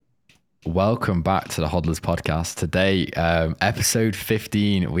Welcome back to the Hodlers podcast. Today, episode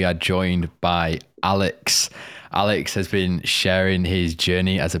 15, we are joined by Alex. Alex has been sharing his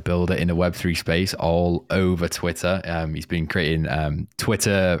journey as a builder in the Web3 space all over Twitter. He's been creating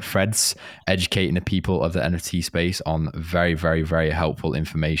Twitter threads, educating the people of the NFT space on very, very, very helpful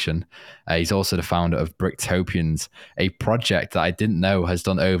information. He's also the founder of Bricktopians, a project that I didn't know has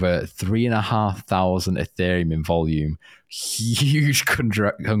done over 3,500 Ethereum in volume. Huge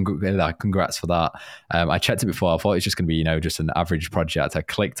congrats for that. I checked it before. I thought it was just going to be, just an average project. I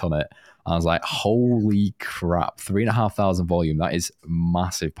clicked on it. I was like, holy crap, 3,500 volume. That is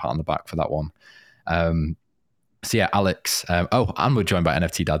massive pat on the back for that one. So yeah, Alex. And we're joined by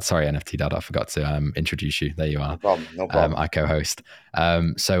NFT Dad. Sorry, NFT Dad. I forgot to introduce you. There you are. No problem. I co-host.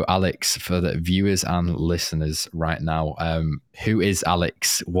 So Alex, for the viewers and listeners right now, who is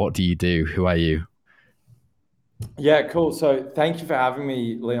Alex? What do you do? Who are you? Yeah, cool. So thank you for having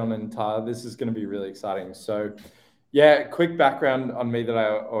me, Leon and Tyler. This is going to be really exciting. So yeah, quick background on me that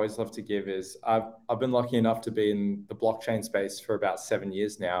I always love to give is I've been lucky enough to be in the blockchain space for about 7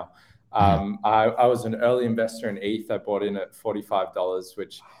 years now. I was an early investor in ETH. I bought in at $45,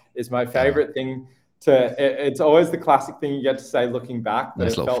 which is my favorite thing. It's always the classic thing you get to say looking back, but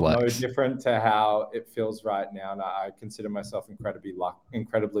Nice it felt flex. no different to how it feels right now. And I consider myself incredibly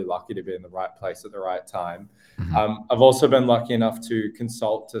lucky to be in the right place at the right time. I've also been lucky enough to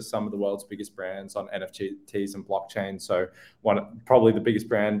consult to some of the world's biggest brands on NFTs and blockchain. So probably the biggest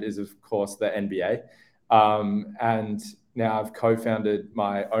brand is, of course, the NBA. And now I've co-founded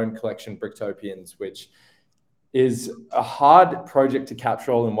my own collection, Bricktopians, which is a hard project to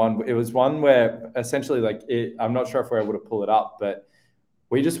capture all in one. It was one where essentially, I'm not sure if we're able to pull it up, but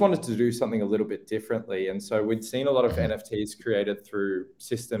we just wanted to do something a little bit differently. And so we'd seen a lot of NFTs created through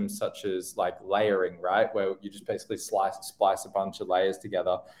systems such as like layering, right? Where you just basically splice a bunch of layers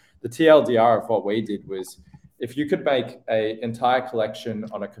together. The TLDR of what we did was if you could make an entire collection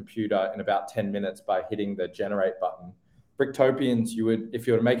on a computer in about 10 minutes by hitting the generate button, Bricktopians, if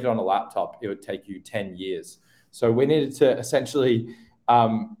you were to make it on a laptop, it would take you 10 years. So we needed to essentially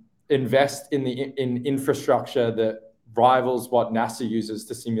invest in infrastructure that rivals what NASA uses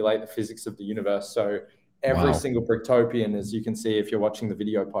to simulate the physics of the universe. So every single Bricktopian, as you can see if you're watching the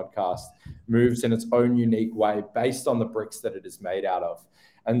video podcast, moves in its own unique way based on the bricks that it is made out of.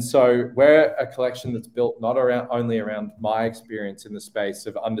 And so we're a collection that's built not only around my experience in the space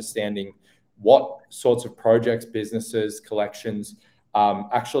of understanding what sorts of projects, businesses, collections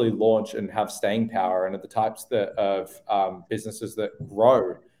actually launch and have staying power and are the types of businesses that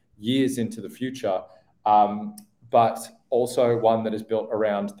grow years into the future, but also one that is built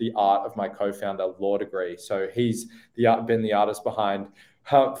around the art of my co-founder, Law Degree. So he's been the artist behind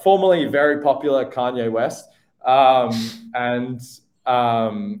formerly very popular Kanye West, and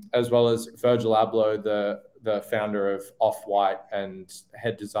as well as Virgil Abloh, the founder of Off-White and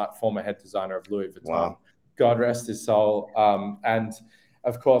former head designer of Louis Vuitton. Wow. God rest his soul. And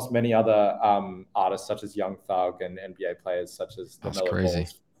of course, many other artists such as Young Thug and NBA players such as LaMelo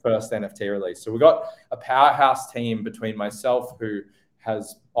Ball's first NFT release. So we got a powerhouse team between myself, who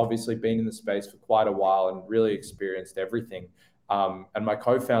has obviously been in the space for quite a while and really experienced everything, and my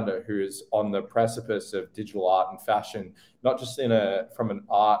co-founder, who is on the precipice of digital art and fashion, not just from an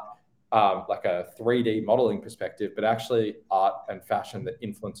art like a 3D modeling perspective, but actually art and fashion that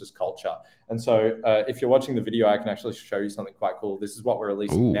influences culture. And so if you're watching the video, I can actually show you something quite cool. This is what we're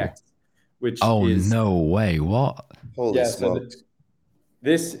releasing next, which is... no way. What? Holy smokes. So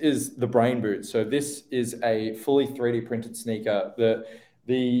this is the Brain Boot. So this is a fully 3D printed sneaker.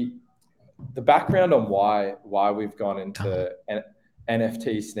 The background on why we've gone into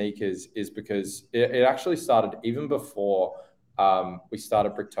NFT sneakers is because it actually started even before we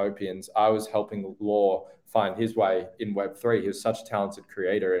started Bricktopians. I was helping Law find his way in Web3. He was such a talented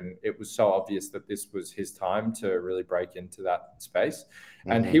creator, and it was so obvious that this was his time to really break into that space.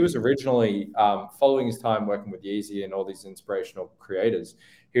 And he was originally following his time working with Yeezy and all these inspirational creators.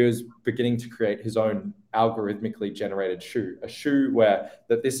 He was beginning to create his own algorithmically generated shoe, a shoe where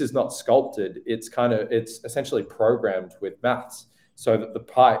this is not sculpted. It's essentially programmed with maths so that the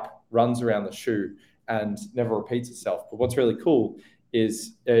pipe runs around the shoe and never repeats itself. But what's really cool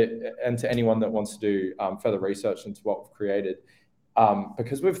is, and to anyone that wants to do further research into what we've created,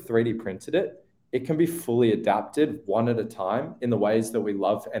 because we've 3D printed it, it can be fully adapted one at a time in the ways that we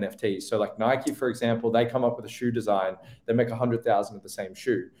love NFTs. So like Nike, for example, they come up with a shoe design, they make 100,000 of the same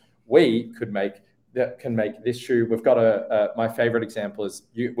shoe. We can make this shoe. We've got my favorite example is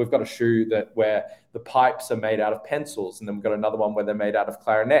we've got a shoe where the pipes are made out of pencils, and then we've got another one where they're made out of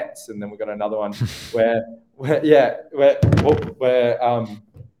clarinets, and then we've got another one where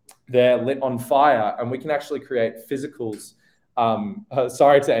they're lit on fire, and we can actually create physicals.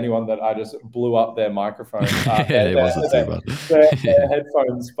 Sorry to anyone that I just blew up their microphone, It wasn't too bad. their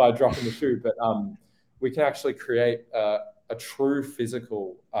headphones by dropping the shoe. But we can actually create a true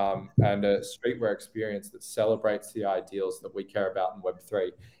physical and a streetwear experience that celebrates the ideals that we care about in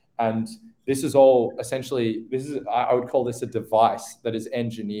Web3. And this is all essentially, I would call this a device that is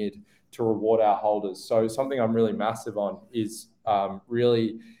engineered to reward our holders. So something I'm really massive on is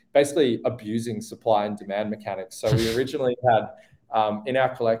really basically abusing supply and demand mechanics. So we originally had, in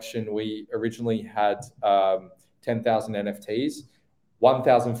our collection, we originally had 10,000 NFTs.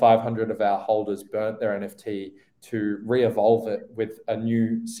 1,500 of our holders burnt their NFT to re-evolve it with a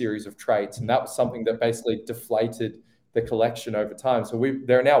new series of traits. And that was something that basically deflated the collection over time. So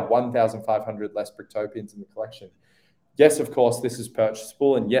there are now 1,500 less Bricktopians in the collection. Yes, of course, this is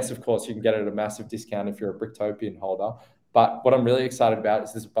purchasable. And yes, of course, you can get it at a massive discount if you're a Bricktopian holder. But what I'm really excited about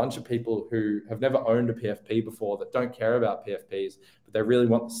is there's a bunch of people who have never owned a PFP before that don't care about PFPs, but they really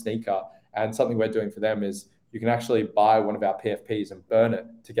want the sneaker. And something we're doing for them is you can actually buy one of our PFPs and burn it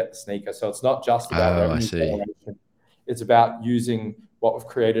to get the sneaker. So it's not just about revenue generation. It's about using what we've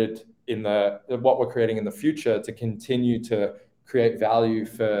created what we're creating in the future to continue to create value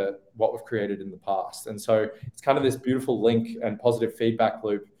for what we've created in the past. And so it's kind of this beautiful link and positive feedback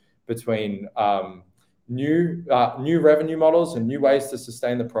loop between new revenue models and new ways to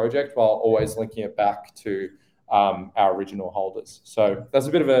sustain the project while always linking it back to our original holders. So that's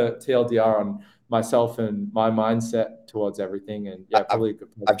a bit of a TLDR on myself and my mindset towards everything. And yeah, probably a good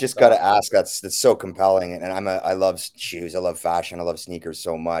I've just got to ask, that's so compelling. And I love shoes. I love fashion. I love sneakers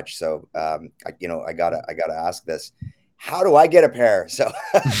so much. So, I gotta ask this. How do I get a pair? So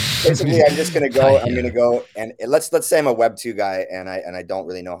basically I'm just going to go, I'm going to go and let's say I'm a Web2 guy and I don't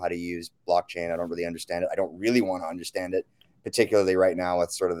really know how to use blockchain. I don't really understand it. I don't really want to understand it, particularly right now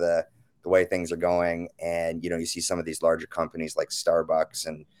with sort of the way things are going. And, you see some of these larger companies like Starbucks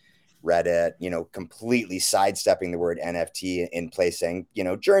and Reddit, completely sidestepping the word NFT in place, saying,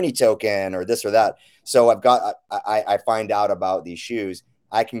 journey token or this or that. So I find out about these shoes.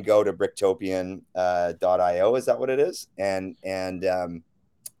 I can go to bricktopian.io. Is that what it is? And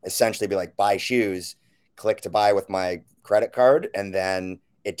essentially be like, buy shoes, click to buy with my credit card. And then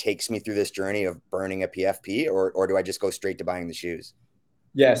it takes me through this journey of burning a PFP, or do I just go straight to buying the shoes?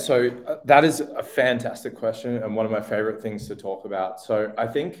 Yeah, so that is a fantastic question and one of my favorite things to talk about. So I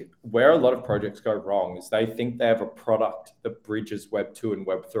think where a lot of projects go wrong is they think they have a product that bridges Web 2 and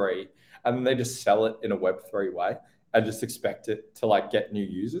Web 3, and then they just sell it in a Web 3 way and just expect it to get new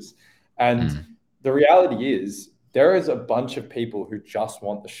users. And the reality is there is a bunch of people who just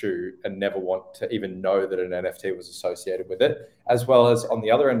want the shoe and never want to even know that an NFT was associated with it. As well as on the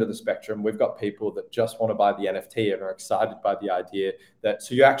other end of the spectrum, we've got people that just want to buy the NFT and are excited by the idea that,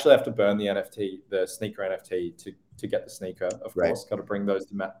 so you actually have to burn the NFT, the sneaker NFT to get the sneaker, of course, got to bring those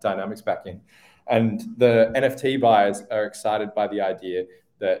dynamics back in. And the NFT buyers are excited by the idea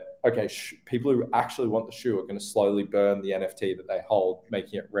that, okay, people who actually want the shoe are going to slowly burn the NFT that they hold,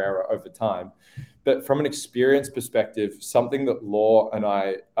 making it rarer over time. But from an experience perspective, something that Law and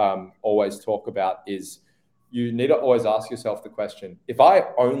I always talk about is you need to always ask yourself the question, if I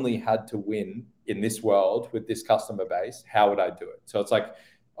only had to win in this world with this customer base, how would I do it? So it's like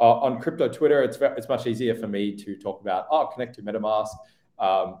on crypto Twitter, it's much easier for me to talk about, connect to MetaMask.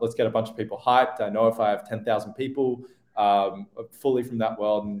 Let's get a bunch of people hyped. I know if I have 10,000 people fully from that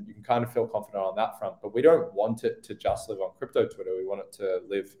world, and you can kind of feel confident on that front. But we don't want it to just live on crypto Twitter. We want it to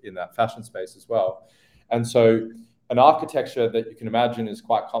live in that fashion space as well. And so an architecture that you can imagine is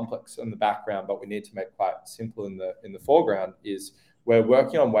quite complex in the background, but we need to make quite simple in the foreground is we're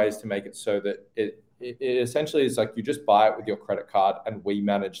working on ways to make it so that it essentially is like you just buy it with your credit card and we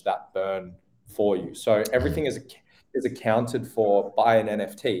manage that burn for you. So everything is accounted for by an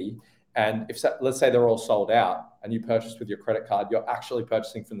NFT. And if, let's say they're all sold out and you purchase with your credit card, you're actually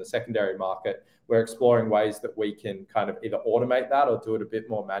purchasing from the secondary market. We're exploring ways that we can kind of either automate that or do it a bit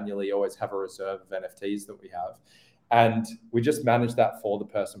more manually, always have a reserve of NFTs that we have. And we just manage that for the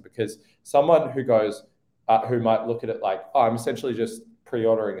person, because someone who goes, who might look at it like, I'm essentially just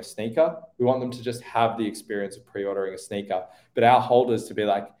pre-ordering a sneaker. We want them to just have the experience of pre-ordering a sneaker, but our holders to be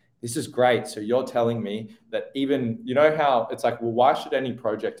like, this is great. So you're telling me that even, how it's like, well, why should any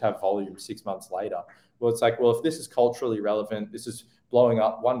project have volume 6 months later? Well, it's like, well, if this is culturally relevant, this is blowing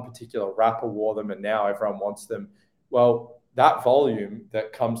up, one particular rapper wore them and now everyone wants them. Well, that volume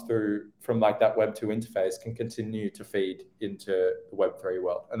that comes through from like that Web 2 interface can continue to feed into the Web 3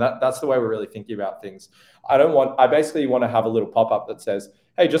 world. And that's the way we're really thinking about things. I basically want to have a little pop-up that says,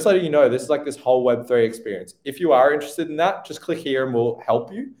 hey, just letting you know, this is like this whole Web 3 experience. If you are interested in that, just click here and we'll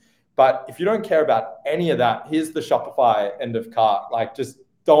help you. But if you don't care about any of that, here's the Shopify end of cart. Like, just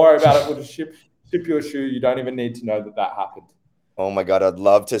don't worry about it. We'll just ship you a shoe. You don't even need to know that happened. Oh my God, I'd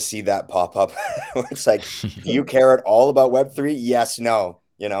love to see that pop up. It's like, do you care at all about Web3? Yes, no,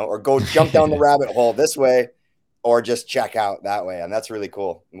 or go jump down the rabbit hole this way, or just check out that way. And that's really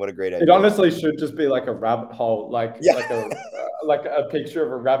cool. What a great idea. It honestly should just be like a rabbit hole, like a picture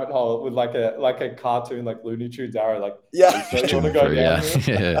of a rabbit hole with like a cartoon, like Looney Tunes arrow, like, yeah, so you want to go down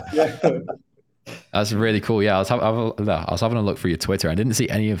here? Yeah. That's really cool. Yeah, I was having a look through your Twitter. I didn't see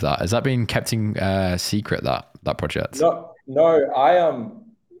any of that. Has that been kept in secret, that project? No. I am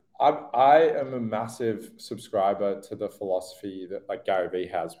a massive subscriber to the philosophy that like Gary Vee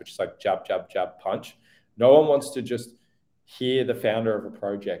has, which is like jab, jab, jab, punch. No one wants to just hear the founder of a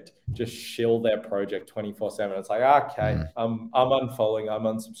project just shill their project 24/7. It's like, okay, I'm unfollowing, I'm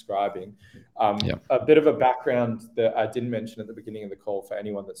unsubscribing. A bit of a background that I didn't mention at the beginning of the call for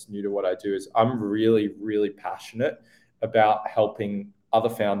anyone that's new to what I do is I'm really, really passionate about helping other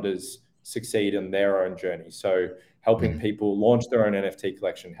founders succeed in their own journey. So helping people launch their own NFT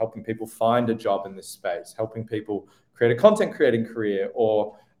collection, helping people find a job in this space, helping people create a content creating career,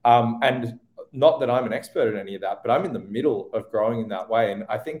 or and not that I'm an expert at any of that, but I'm in the middle of growing in that way. And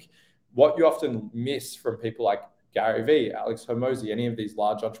I think what you often miss from people like Gary Vee, Alex Hormozi, any of these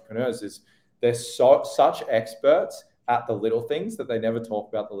large entrepreneurs is they're such experts at the little things that they never talk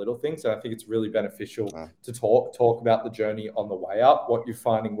about the little things. And I think it's really beneficial to talk about the journey on the way up, what you're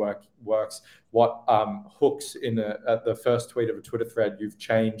finding works, what hooks in the first tweet of a Twitter thread you've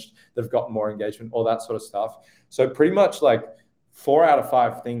changed, they've gotten more engagement, all that sort of stuff. So pretty much like 4 out of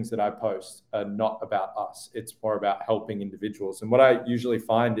 5 things that I post are not about us. It's more about helping individuals. And what I usually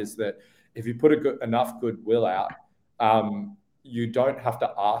find is that if you put enough goodwill out, you don't have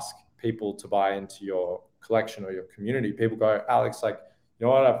to ask people to buy into your collection or your community. People go, Alex, like, you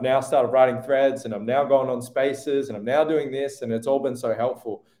know what? I've now started writing threads and I'm now going on spaces and I'm now doing this. And it's all been so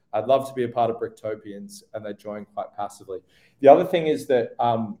helpful. I'd love to be a part of Bricktopians, and they join quite passively. The other thing is that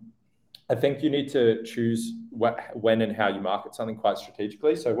I think you need to choose when and how you market something quite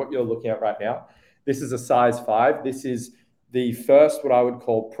strategically. So what you're looking at right now, this is a size 5. This is the first, what I would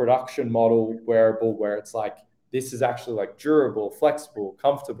call production model wearable, where it's like, this is actually like durable, flexible,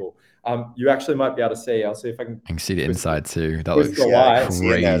 comfortable. You actually might be able to see. I'll see if I can see the inside too. That looks crazy.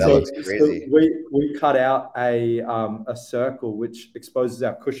 That looks crazy. So we cut out a circle which exposes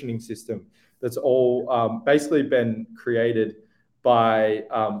our cushioning system. That's all basically been created by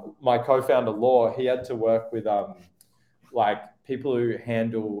my co-founder Law. He had to work with like people who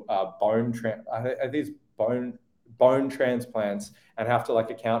handle bone transplants and have to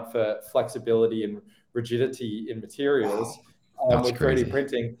like account for flexibility and rigidity in materials. With 3D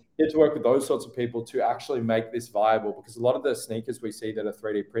printing, you have to work with those sorts of people to actually make this viable, because a lot of the sneakers we see that are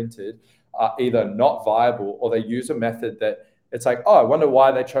 3D printed are either not viable or they use a method that it's like, oh, I wonder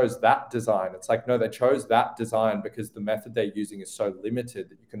why they chose that design. It's like, no, they chose that design because the method they're using is so limited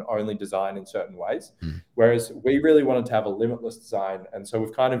that you can only design in certain ways. Whereas we really wanted to have a limitless design. And so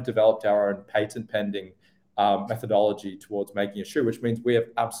we've kind of developed our own patent pending methodology towards making a shoe, which means we have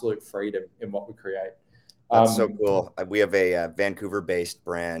absolute freedom in what we create. That's so cool. We have a Vancouver-based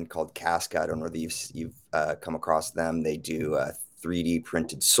brand called Casca. I don't know whether you've come across them. They do 3D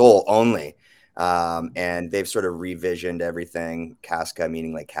printed sole only. And they've sort of revisioned everything. Casca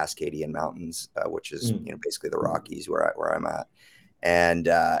meaning like Cascadian Mountains, which is basically the Rockies where I'm at. And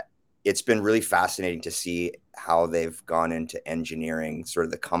it's been really fascinating to see how they've gone into engineering sort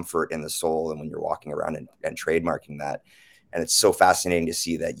of the comfort in the sole and when you're walking around and trademarking that. And it's so fascinating to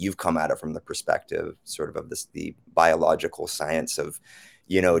see that you've come at it from the perspective sort of the biological science of,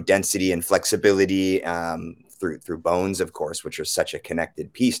 density and flexibility through bones, of course, which are such a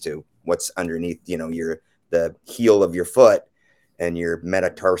connected piece to what's underneath, the heel of your foot and your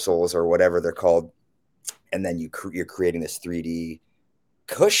metatarsals or whatever they're called. And then you're creating this 3D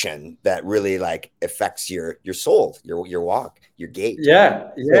cushion that really like affects your soul, your walk, your gait.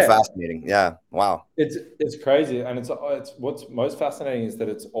 Yeah. So fascinating. Yeah. Wow. It's crazy. And it's what's most fascinating is that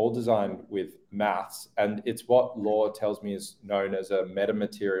it's all designed with maths, and it's what Law tells me is known as a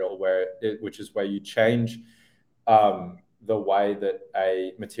metamaterial, which is where you change the way that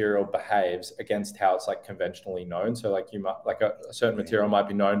a material behaves against how it's like conventionally known. So like a certain material might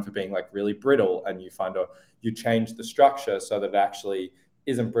be known for being like really brittle, and you change the structure so that it actually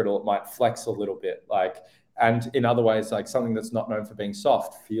isn't brittle. It might flex a little bit, and in other ways, like something that's not known for being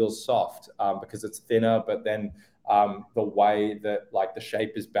soft feels soft because it's thinner, but then the way that like the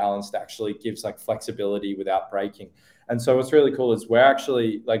shape is balanced actually gives like flexibility without breaking. And so what's really cool is we're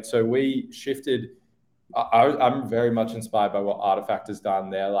actually we shifted I'm very much inspired by what Artifact has done.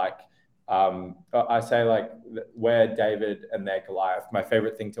 They're like, I say like we're David and they're Goliath. My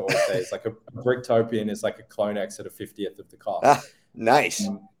favorite thing to always say is like a Bricktopian is like a Clonex at a 50th of the cost. Nice.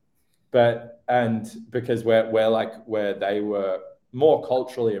 And because we're like where they were more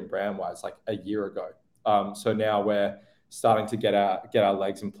culturally and brand wise like a year ago. So now we're starting to get our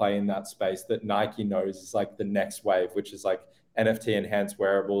legs and play in that space that Nike knows is like the next wave, which is like NFT enhanced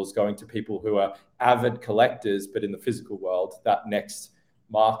wearables, going to people who are avid collectors, but in the physical world, that next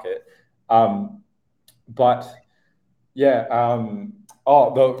market. But yeah,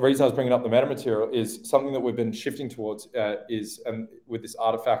 the reason I was bringing up the metamaterial is something that we've been shifting towards with this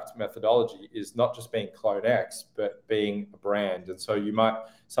Artifact methodology is not just being Clone X, but being a brand. And so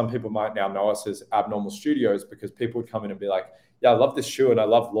some people might now know us as Abnormal Studios because people would come in and be like, yeah, I love this shoe and I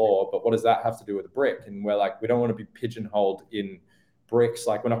love lore, but what does that have to do with a brick? And we're like, we don't want to be pigeonholed in bricks.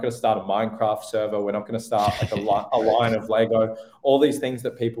 Like, we're not going to start a Minecraft server. We're not going to start like a line of Lego, all these things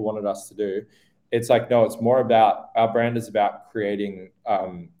that people wanted us to do. It's like, no, it's more about, our brand is about creating,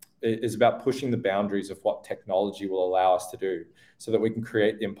 is about pushing the boundaries of what technology will allow us to do so that we can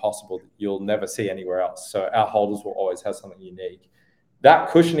create the impossible that you'll never see anywhere else. So our holders will always have something unique.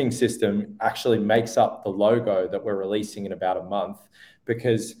 That cushioning system actually makes up the logo that we're releasing in about a month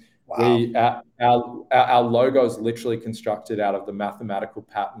because our logo is literally constructed out of the mathematical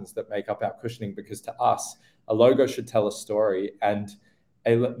patterns that make up our cushioning, because to us, a logo should tell a story. And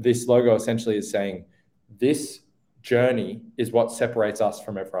this logo essentially is saying this journey is what separates us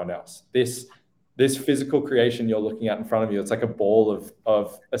from everyone else. This physical creation you're looking at in front of you, it's like a ball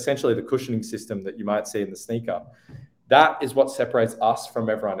of essentially the cushioning system that you might see in the sneaker. That is what separates us from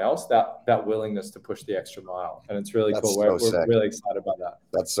everyone else, that willingness to push the extra mile. And it's really cool. We're really excited about that.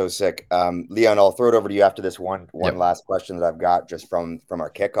 That's so sick. Leon, I'll throw it over to you after this one last question that I've got just from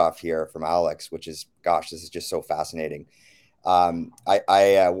our kickoff here from Alex, which is, gosh, this is just so fascinating. One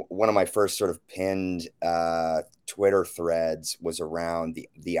of my first sort of pinned Twitter threads was around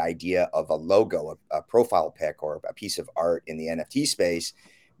the idea of a logo, a profile pic or a piece of art in the NFT space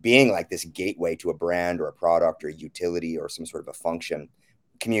being like this gateway to a brand or a product or a utility or some sort of a function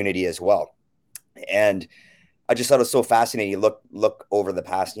community as well. And I just thought it was so fascinating. You look over the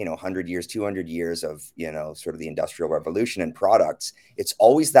past, 100 years, 200 years of, sort of the industrial revolution and products. It's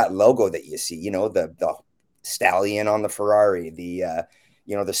always that logo that you see, the stallion on the Ferrari,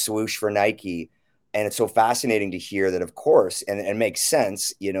 the swoosh for Nike. And it's so fascinating to hear that, of course, and it makes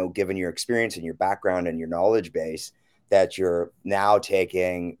sense, given your experience and your background and your knowledge base, that you're now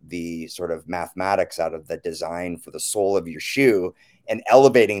taking the sort of mathematics out of the design for the sole of your shoe and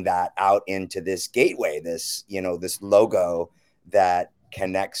elevating that out into this gateway, this logo that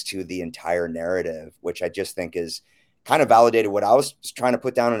connects to the entire narrative, which I just think is kind of validated what I was trying to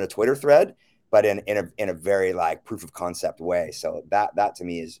put down in a Twitter thread, but in a very like proof of concept way. So that to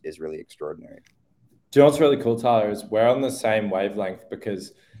me is really extraordinary. Do you know what's really cool, Tyler, is we're on the same wavelength,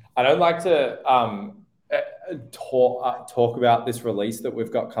 because I don't like to talk about this release that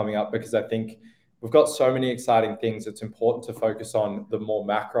we've got coming up, because I think we've got so many exciting things. It's important to focus on the more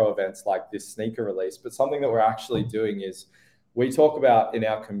macro events like this sneaker release. But something that we're actually doing is we talk about in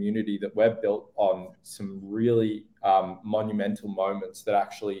our community that we're built on some really monumental moments that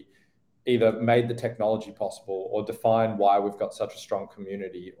actually either made the technology possible or define why we've got such a strong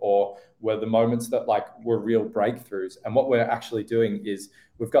community, or were the moments that like were real breakthroughs. And what we're actually doing is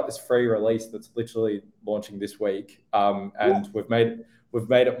we've got this free release that's literally launching this week. And we've made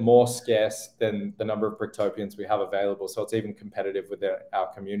it more scarce than the number of Bricktopians we have available. So it's even competitive with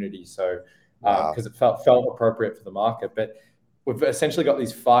our community. So because it felt appropriate for the market. But we've essentially got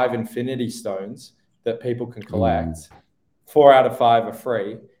these 5 infinity stones that people can collect. 4 out of 5 are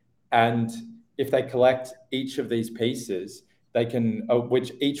free. And if they collect each of these pieces, they can,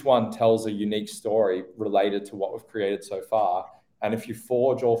 which each one tells a unique story related to what we've created so far. And if you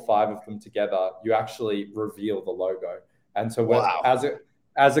forge all 5 of them together, you actually reveal the logo. And so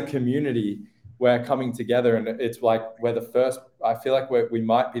as a community, we're coming together, and it's like we're the first. I feel like we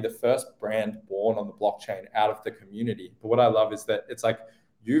might be the first brand born on the blockchain out of the community. But what I love is that it's like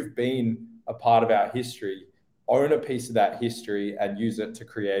you've been a part of our history. Own a piece of that history and use it to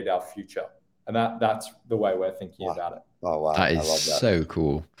create our future. And that's the way we're thinking about it. Oh, wow. That is so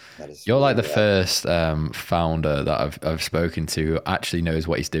cool. You're like the first founder that I've spoken to who actually knows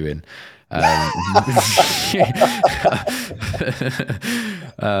what he's doing. Yeah,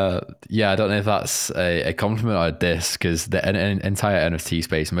 I don't know if that's a compliment or a diss, because the entire NFT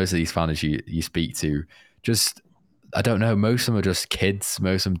space, most of these founders you speak to, just, I don't know, most of them are just kids.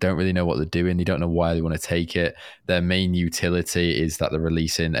 Most of them don't really know what they're doing. They don't know why they want to take it. Their main utility is that they're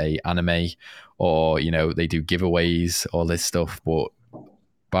releasing a anime or, you know, they do giveaways, all this stuff. But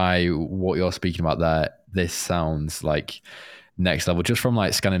by what you're speaking about there, this sounds like next level. Just from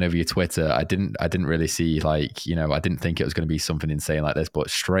like scanning over your Twitter, I didn't really see, like, you know, I didn't think it was going to be something insane like this,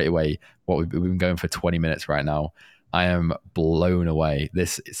 but straight away, we've been going for 20 minutes right now. I am blown away.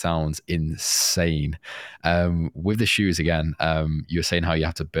 This sounds insane. With the shoes again, you were saying how you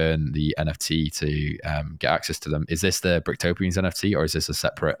have to burn the NFT to get access to them. Is this the Bricktopians NFT, or is this a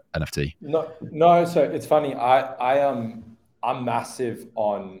separate NFT? No. So it's funny. I'm massive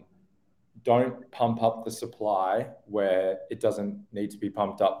on don't pump up the supply where it doesn't need to be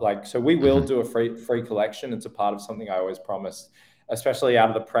pumped up. Like, so we will do a free collection. It's a part of something I always promised, especially out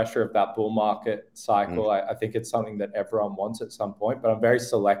of the pressure of that bull market cycle. I think it's something that everyone wants at some point, but I'm very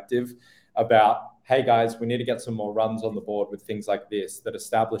selective about, hey guys, we need to get some more runs on the board with things like this that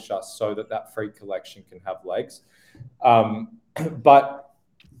establish us so that that free collection can have legs. But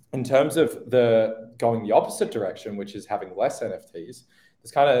in terms of going the opposite direction, which is having less NFTs,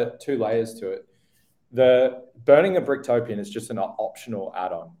 there's kind of two layers to it. The burning a Bricktopian is just an optional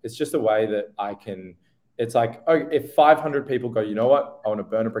add-on. It's just a way that I can, it's like, oh, if 500 people go, you know what, I want to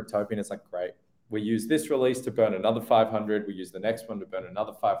burn a Bricktopian, it's like, great. We use this release to burn another 500. We use the next one to burn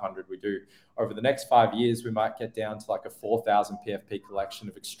another 500. We do, over the next 5 years, we might get down to like a 4,000 PFP collection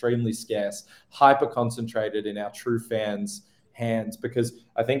of extremely scarce, hyper concentrated in our true fans' hands, because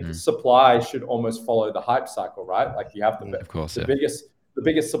I think supply should almost follow the hype cycle, right? Like you have the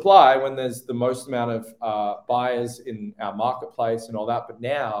biggest supply when there's the most amount of buyers in our marketplace and all that. But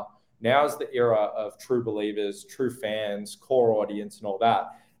now is the era of true believers, true fans, core audience, and all that.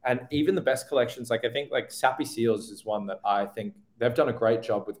 And even the best collections, like I think like Sappy Seals is one that I think they've done a great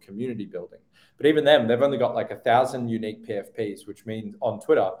job with community building. But even them, they've only got like 1,000 unique PFPs, which means on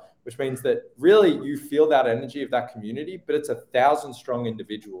Twitter, which means that really you feel that energy of that community, but it's 1,000 strong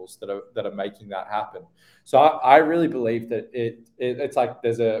individuals that are making that happen. So I really believe that it's like,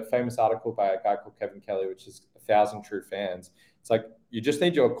 there's a famous article by a guy called Kevin Kelly, which is 1,000 true fans. It's like, you just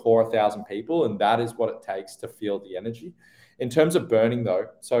need your core 1,000 people, and that is what it takes to feel the energy. In terms of burning though,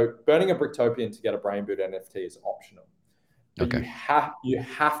 so burning a Bricktopian to get a Brain Boot NFT is optional. But you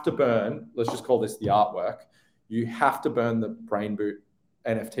have to burn, let's just call this the artwork. You have to burn the Brain Boot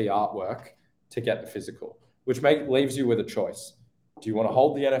NFT artwork to get the physical, which leaves you with a choice. Do you want to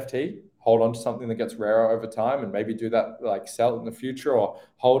hold the NFT, hold on to something that gets rarer over time and maybe do that, like sell it in the future, or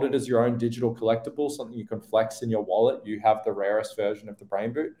hold it as your own digital collectible, something you can flex in your wallet? You have the rarest version of the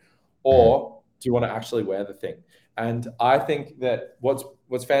Brain Boot, or do you want to actually wear the thing? And I think that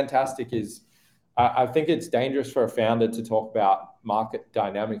what's fantastic is, I think it's dangerous for a founder to talk about market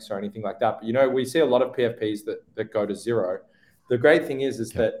dynamics or anything like that. But, you know, we see a lot of PFPs that go to zero. The great thing is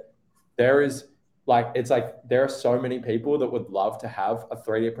that there is there are so many people that would love to have a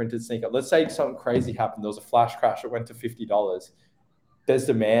 3D printed sneaker. Let's say something crazy happened. There was a flash crash. It went to $50. There's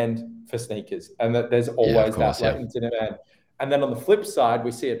demand for sneakers, and that there's always that latent demand. And then on the flip side,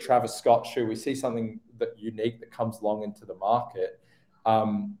 we see a Travis Scott shoe. We see something that unique that comes along into the market.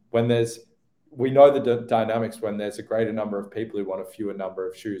 We know the dynamics when there's a greater number of people who want a fewer number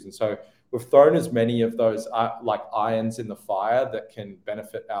of shoes. And so we've thrown as many of those like irons in the fire that can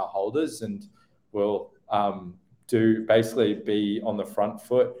benefit our holders, and we'll basically be on the front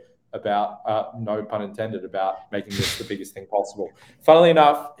foot about, no pun intended, about making this the biggest thing possible. Funnily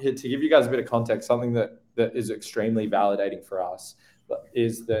enough, to give you guys a bit of context, something that is extremely validating for us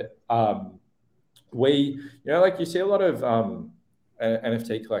is that like you see a lot of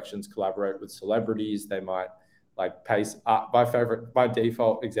NFT collections collaborate with celebrities. They might like pay. My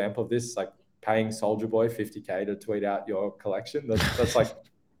default example of this is like paying Soulja Boy $50K to tweet out your collection. That's like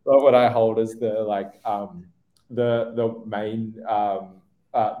what I hold as the main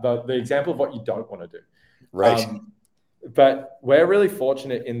the example of what you don't want to do. Right. But we're really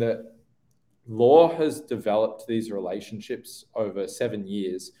fortunate in that Law has developed these relationships over 7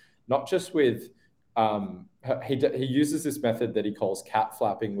 years, not just with he uses this method that he calls cat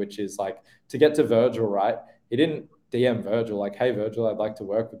flapping, which is like to get to Virgil, right? He didn't DM Virgil like, hey, Virgil, I'd like to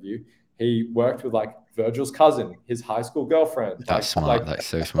work with you. He worked with like Virgil's cousin, his high school girlfriend. That's smart. That's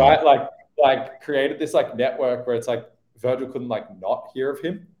so smart. Right? Like created this like network where it's like Virgil couldn't like not hear of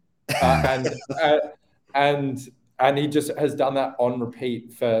him. And he just has done that on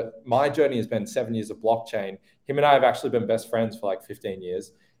repeat. For my journey has been 7 years of blockchain. Him and I have actually been best friends for like 15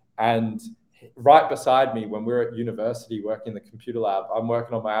 years. And right beside me, when we were at university working in the computer lab, I'm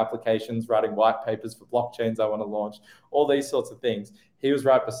working on my applications, writing white papers for blockchains I want to launch, all these sorts of things. He was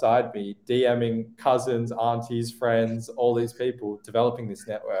right beside me, DMing cousins, aunties, friends, all these people, developing this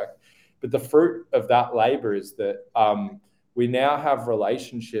network. But the fruit of that labor is that we now have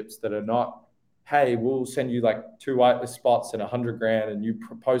relationships that are not hey, we'll send you like 2 whitelist spots and 100 grand, and you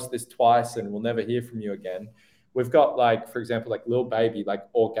post this twice and we'll never hear from you again. We've got like, for example, like Lil Baby, like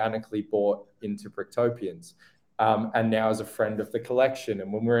organically bought into Bricktopians. And now is a friend of the collection.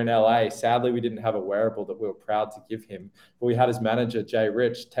 And when we were in LA, sadly, we didn't have a wearable that we were proud to give him. But we had his manager, Jay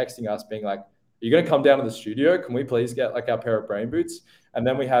Rich, texting us being like, are you going to come down to the studio? Can we please get like our pair of brain boots? And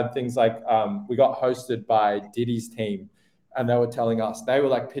then we had things like we got hosted by Diddy's team, and they were telling us, they were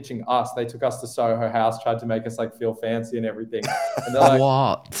like pitching us. They took us to Soho House, tried to make us like feel fancy and everything. And they're like,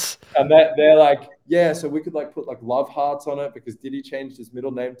 What? and they're like, yeah, so we could like put like love hearts on it because Diddy changed his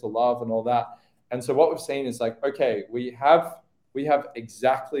middle name to Love and all that. And so what we've seen is like, okay, we have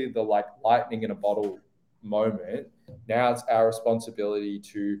exactly the like lightning in a bottle moment. Now it's our responsibility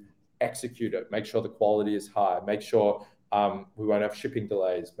to execute it, make sure the quality is high, make sure we won't have shipping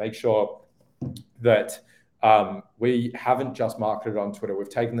delays, make sure that we haven't just marketed on Twitter. We've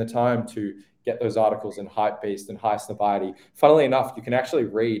taken the time to get those articles in Hypebeast and Highsnobiety. Funnily enough, you can actually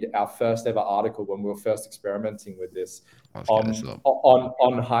read our first ever article when we were first experimenting with this on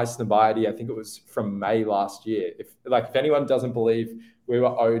Highsnobiety. I think it was from May last year. If anyone doesn't believe we were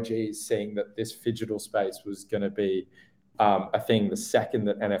OGs seeing that this phygital space was going to be a thing the second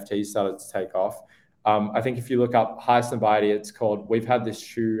that NFTs started to take off. I think if you look up Highsnobiety, it's called "We've had this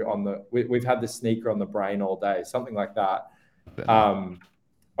shoe on the we've had this sneaker on the brain all day," something like that.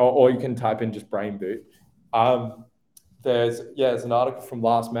 Or you can type in just brain boot. There's an article from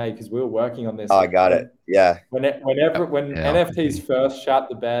last May because we were working on this. Oh, I got it. Yeah. When NFTs first shot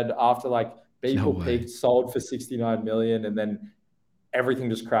the bed after like Beeple peaked, sold for 69 million, and then everything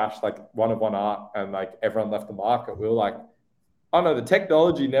just crashed like one of one art, and like everyone left the market. We were like, oh no, the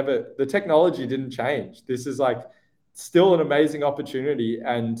technology didn't change. This is like still an amazing opportunity,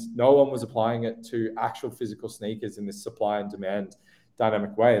 and no one was applying it to actual physical sneakers in this supply and demand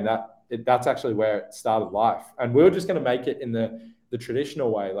dynamic way. And that's actually where it started life. And we were just going to make it in the traditional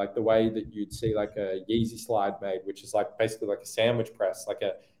way, like the way that you'd see like a Yeezy slide made, which is like basically like a sandwich press, like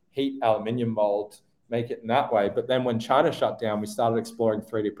a heat aluminium mold, make it in that way. But then when China shut down, we started exploring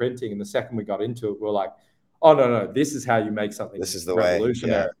 3D printing. And the second we got into it, we were like, oh no, this is how you make something. This is the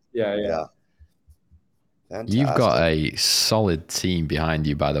revolutionary. way. Yeah. Fantastic. You've got a solid team behind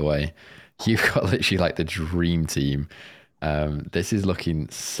you, by the way. You've got literally like the dream team. This is looking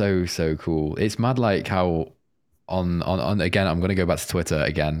so cool. It's mad like how on again, I'm gonna go back to Twitter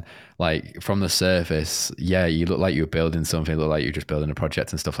again. Like from the surface, yeah, you look like you're building something, look like you're just building a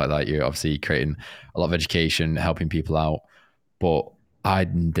project and stuff like that. You're obviously creating a lot of education, helping people out. But I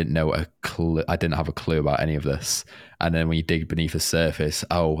didn't know a clue. I didn't have a clue about any of this. And then when you dig beneath the surface,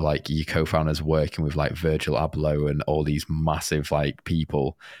 like your co-founders working with like Virgil Abloh and all these massive like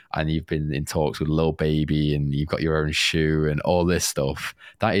people, and you've been in talks with Lil Baby, and you've got your own shoe and all this stuff.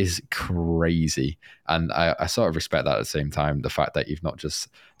 That is crazy. And I sort of respect that at the same time. The fact that you've not just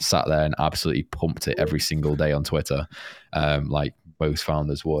sat there and absolutely pumped it every single day on Twitter, like most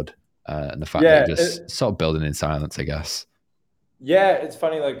founders would. And the fact that you're just sort of building in silence, I guess. Yeah, it's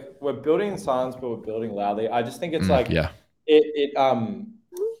funny. Like we're building in silence, but we're building loudly. I just think it's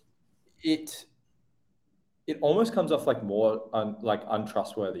it almost comes off like more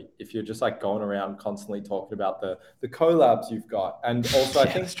untrustworthy if you're just like going around constantly talking about the collabs you've got. And also, I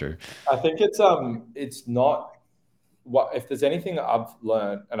think that's true. I think it's not what if there's anything that I've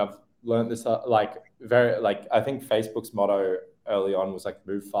learned, and I've learned this I think Facebook's motto early on was like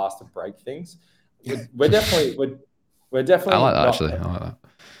move fast and break things. We're definitely. I like that actually. I like that.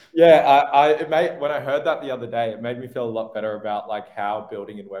 Yeah, when I heard that the other day, it made me feel a lot better about like how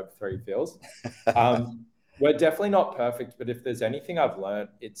building in Web3 feels. We're definitely not perfect, but if there's anything I've learned,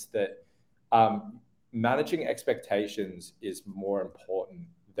 it's that managing expectations is more important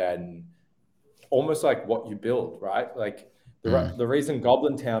than almost like what you build, right? Like the reason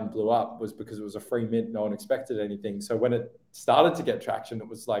Goblin Town blew up was because it was a free mint. No one expected anything. So when it started to get traction, it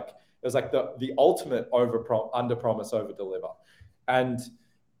was like the ultimate under promise, over deliver. And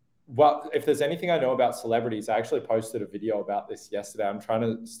if there's anything I know about celebrities, I actually posted a video about this yesterday. I'm trying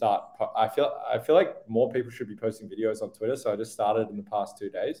to start. I feel like more people should be posting videos on Twitter. So I just started in the past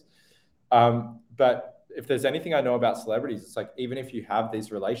 2 days. But if there's anything I know about celebrities, it's like, even if you have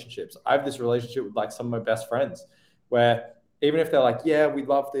these relationships, I have this relationship with like some of my best friends where even if they're like, yeah, we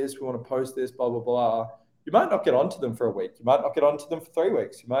love this, we want to post this, blah, blah, blah. You might not get onto them for a week. You might not get onto them for 3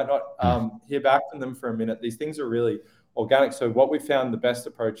 weeks. You might not hear back from them for a minute. These things are really organic. So what we found the best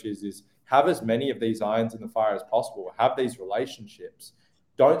approach is have as many of these irons in the fire as possible. Have these relationships.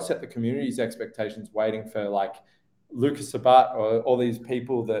 Don't set the community's expectations waiting for like Lucas Sabat or all these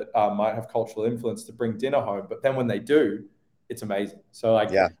people that might have cultural influence to bring dinner home. But then when they do, it's amazing. So like,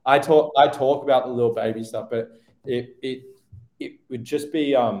 Yeah. I talk about the little baby stuff, but it would just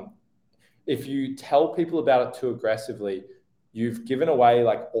be, if you tell people about it too aggressively, you've given away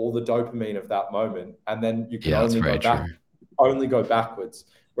like all the dopamine of that moment, and then you can Yeah, that's only very go back, true. only go backwards.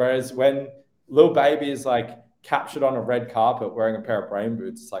 Whereas when little baby is like captured on a red carpet wearing a pair of brain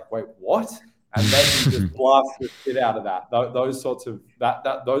boots, it's like, wait, what? And then you just blast the shit out of that. Those sorts of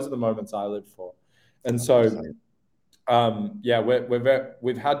those are the moments I live for. And so, 100%. yeah,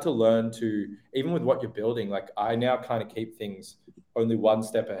 we've had to learn to, even with what you're building, like I now kind of keep things only one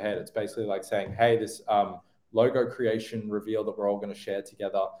step ahead. It's basically like saying, hey, this logo creation reveal that we're all going to share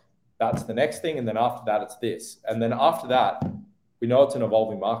together, that's the next thing. And then after that, it's this. And then after that, we know it's an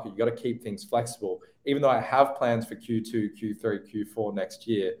evolving market. You got to keep things flexible. Even though I have plans for Q2, Q3, Q4 next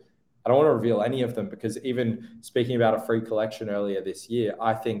year, I don't want to reveal any of them, because even speaking about a free collection earlier this year,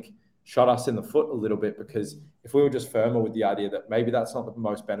 I think shot us in the foot a little bit, because if we were just firmer with the idea that maybe that's not the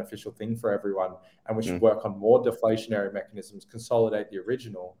most beneficial thing for everyone and we should work on more deflationary mechanisms, consolidate the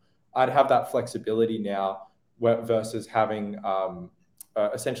original, I'd have that flexibility now versus having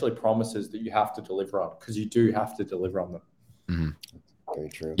essentially promises that you have to deliver on, because you do have to deliver on them. Very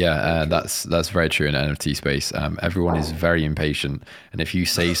true. Yeah, that's very true in NFT space. Everyone is very impatient, and if you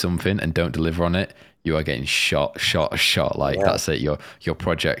say something and don't deliver on it, you are getting shot. Like that's it. Your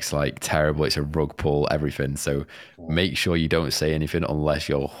project's like terrible. It's a rug pull, everything. So make sure you don't say anything unless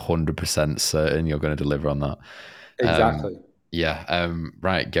you're 100% certain you're going to deliver on that. Exactly.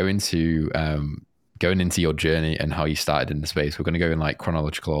 Right. Going into your journey and how you started in the space. We're going to go in like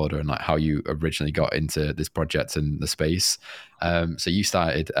chronological order and like how you originally got into this project and the space. So you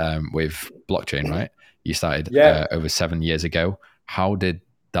started with blockchain, right? You started Yeah. over 7 years ago. How did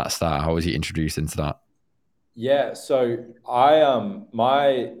that start? How was you introduced into that? Yeah, so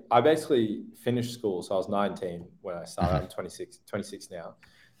I basically finished school. So I was 19 when I started. I'm 26 now.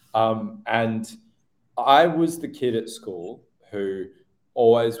 And I was the kid at school who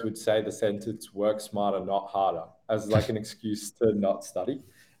always would say the sentence "work smarter, not harder" as like an excuse to not study.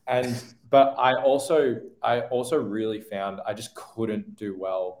 But I also really found I just couldn't do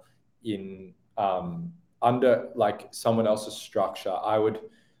well in under like someone else's structure. I would,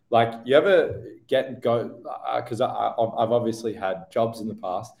 like, you ever go, because I've obviously had jobs in the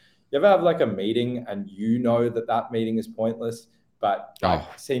past. You ever have like a meeting and you know that meeting is pointless, but like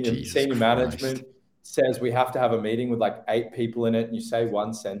Oh, senior Jesus senior Christ. management says we have to have a meeting with like 8 people in it, and you say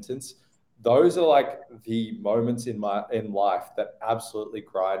one sentence. Those are like the moments in life that absolutely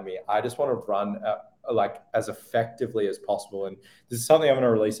grind me. I just want to run like as effectively as possible. And this is something I'm going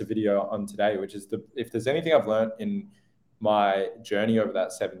to release a video on today, which is if there's anything I've learned in my journey over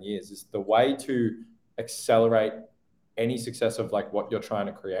that 7 years, is the way to accelerate any success of like what you're trying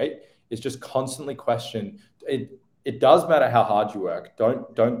to create is just constantly question it. It does matter how hard you work.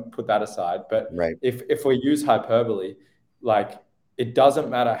 Don't put that aside. But Right. if we use hyperbole, like, it doesn't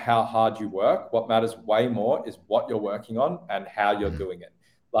matter how hard you work. What matters way more is what you're working on and how you're doing it.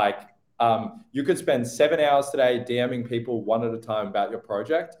 Like, you could spend 7 hours today DMing people one at a time about your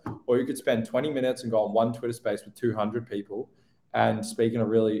project, or you could spend 20 minutes and go on one Twitter space with 200 people and speak in a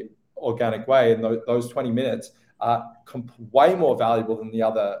really organic way. And those 20 minutes are way more valuable than the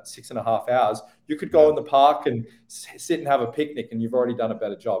other 6.5 hours. You could go in the park and sit and have a picnic, and you've already done a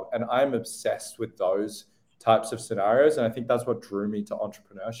better job. And I'm obsessed with those types of scenarios. And I think that's what drew me to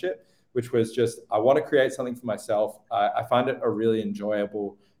entrepreneurship, which was just, I want to create something for myself. I find it a really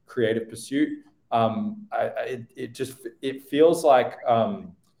enjoyable creative pursuit. It feels like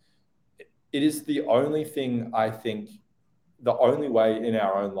it is the only thing, I think, the only way in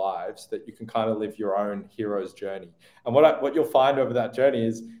our own lives that you can kind of live your own hero's journey. And what you'll find over that journey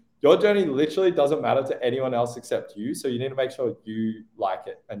is your journey literally doesn't matter to anyone else except you. So you need to make sure you like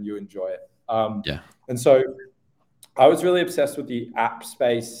it and you enjoy it. And so I was really obsessed with the app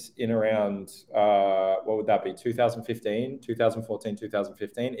space in around, what would that be, 2015, 2014,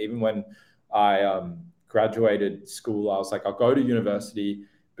 2015. Even when I graduated school, I was like, I'll go to university,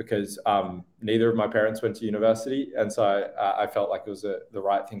 because neither of my parents went to university. And so I felt like it was the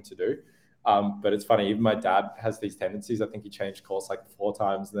right thing to do. But it's funny, even my dad has these tendencies. I think he changed course like 4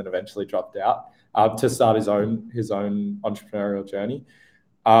 times and then eventually dropped out to start his own entrepreneurial journey.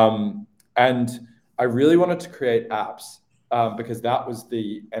 And I really wanted to create apps because that was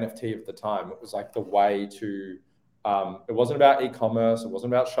the NFT of the time. It was like the way to, it wasn't about e-commerce. It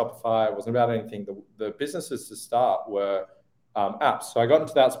wasn't about Shopify. It wasn't about anything. The businesses to start were apps. So I got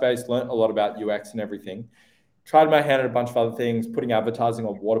into that space, learned a lot about UX and everything. Tried my hand at a bunch of other things, putting advertising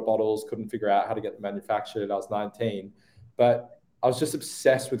on water bottles, couldn't figure out how to get them manufactured. I was 19, but I was just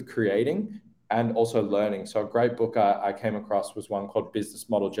obsessed with creating. and also learning. So a great book I came across was one called Business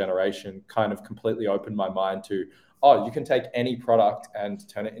Model Generation, kind of completely opened my mind to, oh, you can take any product and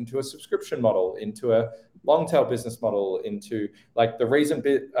turn it into a subscription model, into a long tail business model, into like the reason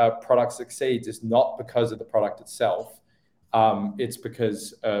product succeeds is not because of the product itself. It's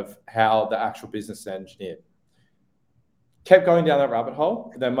because of how the actual business is engineered. Kept going down that rabbit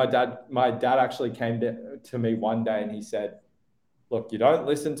hole. Then my dad actually came to me one day and he said, look, you don't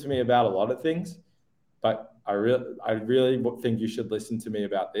listen to me about a lot of things, but I really think you should listen to me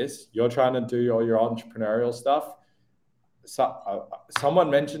about this. You're trying to do all your entrepreneurial stuff. So, someone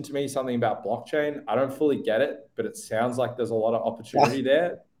mentioned to me something about blockchain. I don't fully get it, but it sounds like there's a lot of opportunity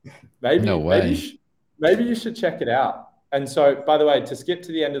there. No way. Maybe you should check it out. And so, by the way, to skip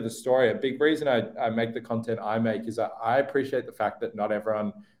to the end of the story, a big reason I make the content I make is that I appreciate the fact that not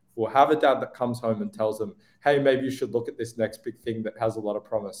everyone will have a dad that comes home and tells them, hey, maybe you should look at this next big thing that has a lot of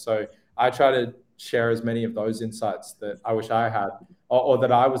promise. So I try to share as many of those insights that I wish I had, or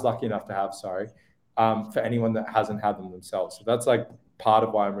that I was lucky enough to have, for anyone that hasn't had them themselves. So that's like part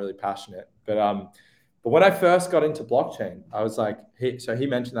of why I'm really passionate. But when I first got into blockchain, I was like, he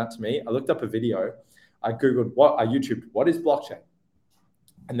mentioned that to me. I looked up a video. I Googled I YouTubed, what is blockchain?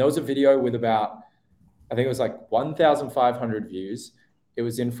 And there was a video with about, I think it was like 1,500 views. It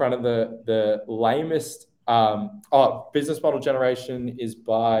was in front of the lamest, Business Model Generation is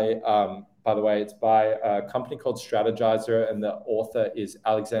by the way, it's by a company called Strategizer, and the author is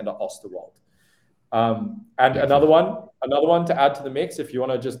Alexander Osterwald. And another one to add to the mix, if you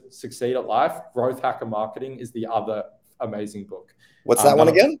want to just succeed at life, Growth Hacker Marketing is the other amazing book. What's that one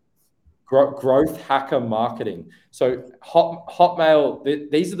again? Growth Hacker Marketing. So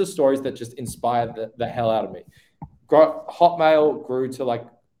Hotmail, these are the stories that just inspired the hell out of me. Hotmail grew to like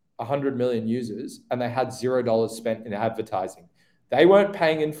 100 million users and they had $0 spent in advertising. They weren't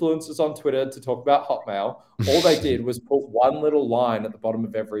paying influencers on Twitter to talk about Hotmail. All they did was put one little line at the bottom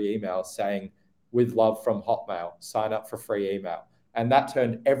of every email saying, with love from Hotmail, sign up for free email. And that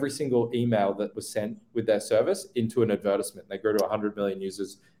turned every single email that was sent with their service into an advertisement. They grew to 100 million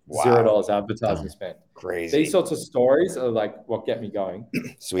users, $0 advertising spent. Crazy. These sorts of stories are like what get me going.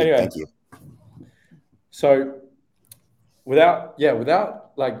 Sweet, anyway, thank you. So without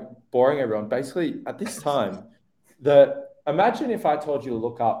like boring everyone, basically at this time, imagine if I told you to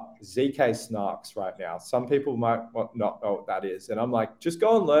look up ZK snarks right now. Some people might not know what that is. And I'm like, just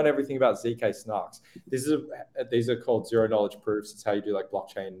go and learn everything about ZK snarks. These are called zero knowledge proofs. It's how you do like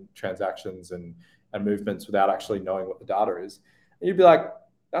blockchain transactions and movements without actually knowing what the data is. And you'd be like,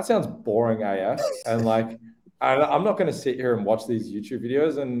 that sounds boring AF. And like, I'm not going to sit here and watch these YouTube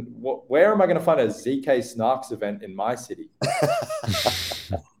videos. And where am I going to find a ZK snarks event in my city?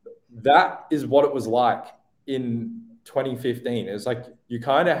 That is what it was like in 2015. It's like you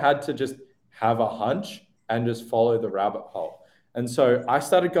kind of had to just have a hunch and just follow the rabbit hole. And so I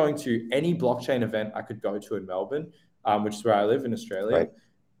started going to any blockchain event I could go to in Melbourne, which is where I live in Australia. Right.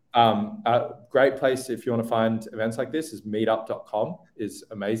 A great place if you want to find events like this is meetup.com is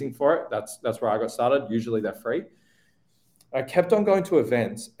amazing for it. That's where I got started. Usually they're free. I kept on going to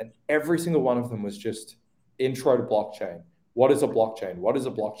events and every single one of them was just intro to blockchain. What is a blockchain? What is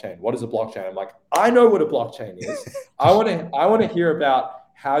a blockchain? What is a blockchain? I'm like, I know what a blockchain is. I want to hear about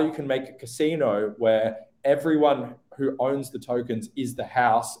how you can make a casino where everyone who owns the tokens is the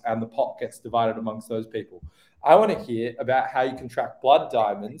house and the pot gets divided amongst those people. I want to hear about how you can track blood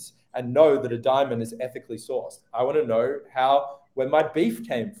diamonds and know that a diamond is ethically sourced. I want to know where my beef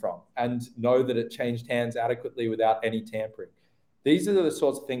came from and know that it changed hands adequately without any tampering. These are the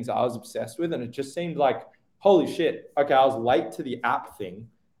sorts of things I was obsessed with, and it just seemed like, holy shit, okay, I was late to the app thing,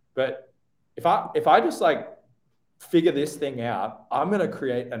 but if I just like figure this thing out, I'm going to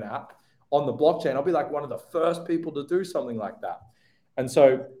create an app on the blockchain. I'll be like one of the first people to do something like that. And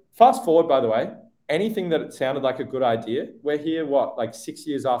so fast forward, by the way, anything that it sounded like a good idea, we're here, like 6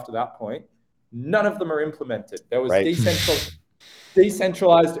 years after that point, none of them are implemented. There was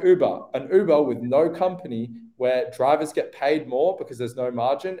decentralized Uber, an Uber with no company where drivers get paid more because there's no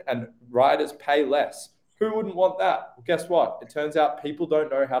margin and riders pay less. Who wouldn't want that? Well, guess what? It turns out people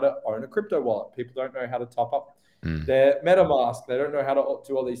don't know how to own a crypto wallet. People don't know how to top up their MetaMask. They don't know how to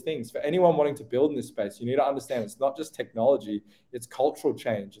do all these things. For anyone wanting to build in this space, you need to understand it's not just technology, it's cultural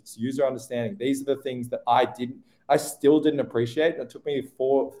change, it's user understanding. These are the things that I still didn't appreciate. It took me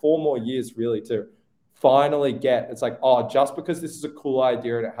four more years really to finally get. It's like, oh, just because this is a cool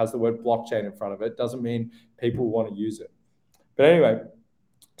idea and it has the word blockchain in front of it doesn't mean people want to use it. But anyway,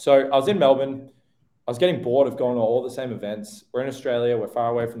 so I was in Melbourne. I was getting bored of going to all the same events. We're in Australia. We're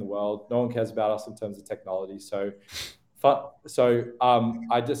far away from the world. No one cares about us in terms of technology. So So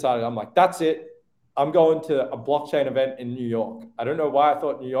I decided, I'm like, that's it. I'm going to a blockchain event in New York. I don't know why I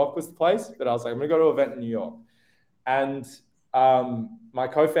thought New York was the place, but I was like, I'm going to go to an event in New York. And my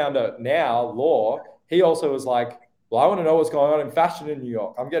co-founder now, Law, he also was like, well, I want to know what's going on in fashion in New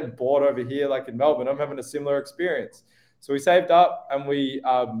York. I'm getting bored over here, like in Melbourne. I'm having a similar experience. So we saved up, and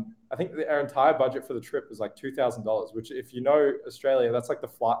I think our entire budget for the trip was like $2,000, which, if you know Australia, that's like the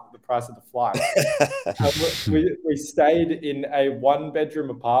price of the flight. We stayed in a 1-bedroom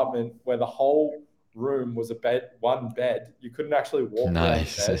apartment where the whole room was one bed. You couldn't actually walk around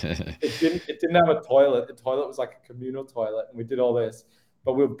the bed. It didn't have a toilet. The toilet was like a communal toilet, and we did all this.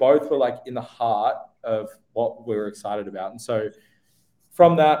 But we both were like in the heart of what we were excited about. And so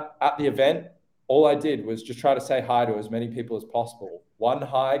from that, at the event, all I did was just try to say hi to as many people as possible. One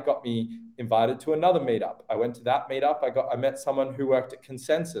hi got me invited to another meetup. I went to that meetup. I met someone who worked at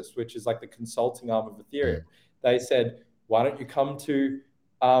Consensus, which is like the consulting arm of Ethereum. They said, why don't you come to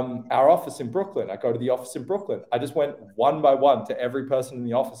our office in Brooklyn? I go to the office in Brooklyn. I just went one by one to every person in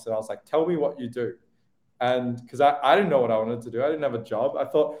the office, and I was like, tell me what you do. And because I didn't know what I wanted to do. I didn't have a job. I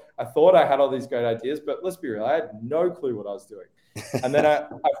thought I had all these great ideas, but let's be real, I had no clue what I was doing. And then I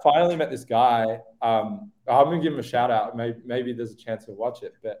finally met this guy. I'm going to give him a shout out. Maybe there's a chance to watch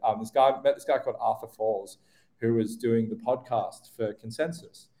it. But met this guy called Arthur Falls, who was doing the podcast for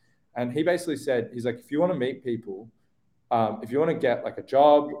Consensus. And he basically said, he's like, if you want to meet people, if you want to get like a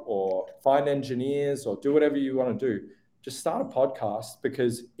job or find engineers or do whatever you want to do, just start a podcast,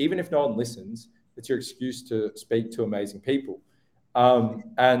 because even if no one listens, it's your excuse to speak to amazing people.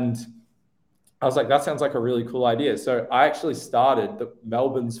 And I was like, that sounds like a really cool idea. So I actually started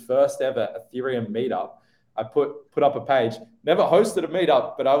Melbourne's first ever Ethereum meetup. I put up a page, never hosted a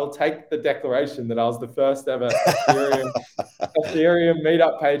meetup, but I will take the declaration that I was the first ever Ethereum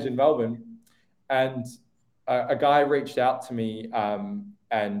meetup page in Melbourne. And a guy reached out to me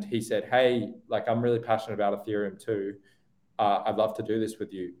and he said, hey, like, I'm really passionate about Ethereum too. I'd love to do this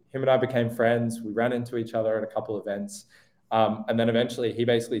with you. Him and I became friends. We ran into each other at a couple of events. And then eventually he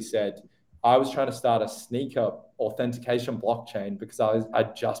basically said, I was trying to start a sneaker authentication blockchain because I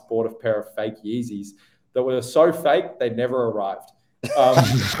just bought a pair of fake Yeezys that were so fake, they never arrived. And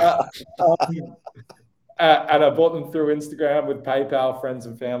I bought them through Instagram with PayPal, friends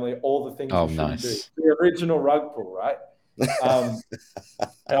and family, all the things you shouldn't do. The original rug pull, right? And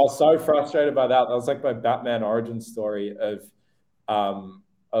I was so frustrated by that. That was like my Batman origin story of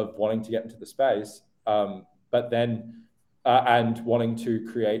wanting to get into the space, but then and wanting to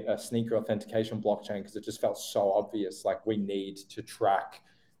create a sneaker authentication blockchain, because it just felt so obvious. Like, we need to track,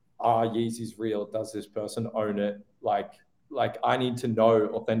 are Yeezy's real? Does this person own it? Like I need to know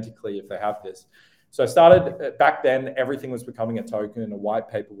authentically if they have this. So I started back then. Everything was becoming a token, and a white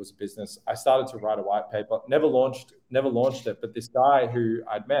paper was a business. I started to write a white paper. Never launched it. But this guy who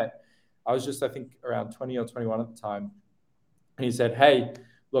I'd met, I was just, I think, around 20 or 21 at the time, and he said, "Hey,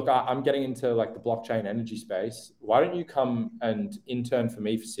 look, I'm getting into like the blockchain energy space. Why don't you come and intern for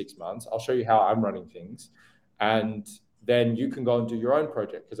me for 6 months? I'll show you how I'm running things, and then you can go and do your own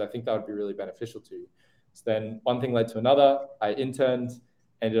project, because I think that would be really beneficial to you." So then one thing led to another. I interned,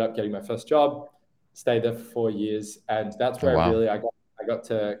 ended up getting my first job. Stayed there for 4 years, and that's where I got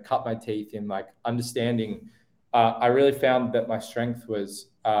to cut my teeth in like understanding. I really found that my strength was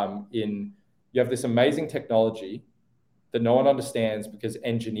in, you have this amazing technology that no one understands because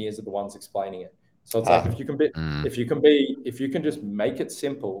engineers are the ones explaining it. So it's like, if you can just make it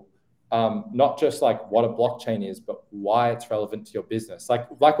simple, not just like what a blockchain is, but why it's relevant to your business. Like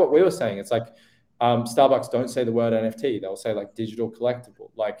what we were saying, it's like Starbucks don't say the word NFT; they'll say like digital collectible.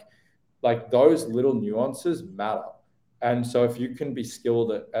 Like those little nuances matter. And so if you can be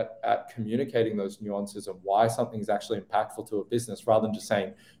skilled at communicating those nuances and why something is actually impactful to a business, rather than just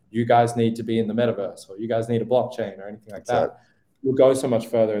saying, you guys need to be in the metaverse, or you guys need a blockchain, or anything like that, you'll go so much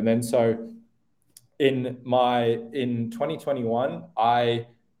further. And then so in 2021, I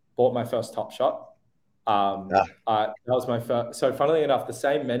bought my first Top Shot. That was my first. So funnily enough, the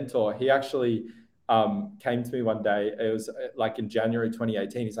same mentor, he actually came to me one day. It was like in January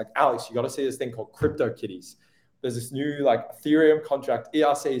 2018. He's like, Alex, you got to see this thing called CryptoKitties. There's this new like Ethereum contract,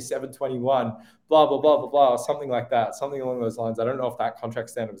 ERC 721, blah, blah, blah, blah, blah, something like that, something along those lines. I don't know if that contract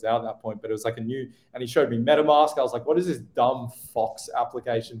standard was out at that point, but it was like a new, and he showed me MetaMask. I was like, what is this dumb Fox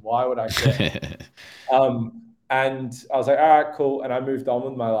application? Why would I care? And I was like, all right, cool. And I moved on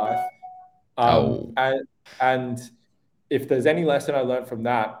with my life. And if there's any lesson I learned from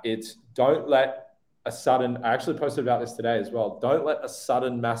that, it's don't let a sudden, I actually posted about this today as well, don't let a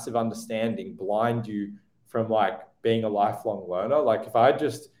sudden massive understanding blind you from like being a lifelong learner. Like if I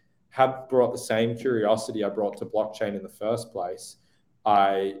just had brought the same curiosity I brought to blockchain in the first place,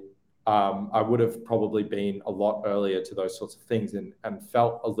 I would have probably been a lot earlier to those sorts of things and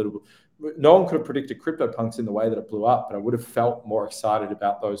felt a little. No one could have predicted CryptoPunks in the way that it blew up, but I would have felt more excited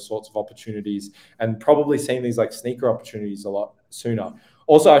about those sorts of opportunities and probably seen these like sneaker opportunities a lot sooner.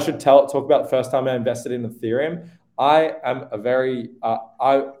 Also, I should talk about the first time I invested in Ethereum. I am a very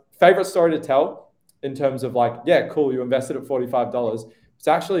favorite story to tell in terms of like, yeah, cool, you invested at $45. It's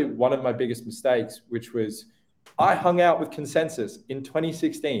actually one of my biggest mistakes, which was I hung out with Consensus in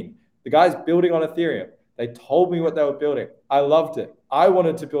 2016. The guys building on Ethereum. They told me what they were building. I loved it. I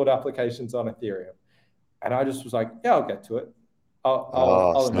wanted to build applications on Ethereum. And I just was like, yeah, I'll get to it.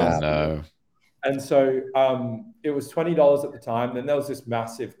 I'll invest. No. And so it was $20 at the time. Then there was this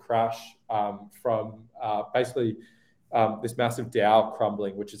massive crash from basically this massive DAO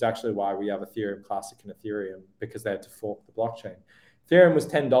crumbling, which is actually why we have Ethereum Classic and Ethereum, because they had to fork the blockchain. Ethereum was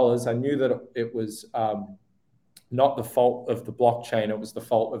 $10. I knew that it was not the fault of the blockchain. It was the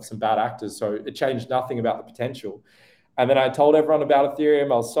fault of some bad actors. So it changed nothing about the potential. And then I told everyone about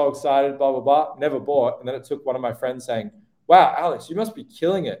Ethereum. I was so excited, blah, blah, blah. Never bought. And then it took one of my friends saying, wow, Alex, you must be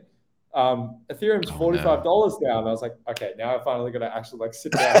killing it. Ethereum's $45 now. And I was like, okay, now I finally got to actually like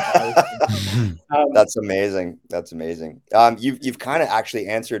sit down. That's amazing. That's amazing. You've kind of actually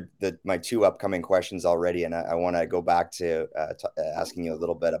answered my two upcoming questions already. And I want to go back to asking you a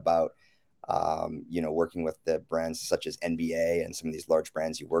little bit about working with the brands such as NBA and some of these large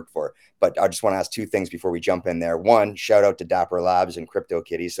brands you worked for. But I just want to ask two things before we jump in there. One, shout out to Dapper Labs and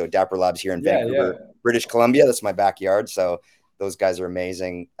CryptoKitties. So Dapper Labs here in Vancouver, British Columbia. That's my backyard. So those guys are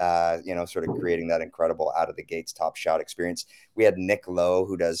amazing, sort of creating that incredible out of the gates top shot experience. We had Nick Lowe,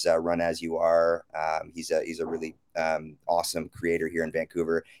 who does Run As You Are. He's a really awesome creator here in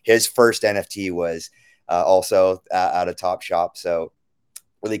Vancouver. His first NFT was also out of Top Shop. So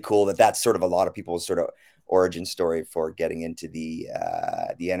really cool that's sort of a lot of people's sort of origin story for getting into the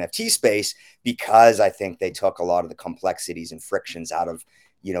NFT space, because I think they took a lot of the complexities and frictions out of,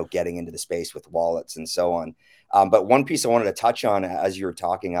 getting into the space with wallets and so on. But one piece I wanted to touch on as you were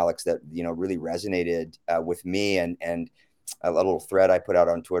talking, Alex, that, really resonated with me and a little thread I put out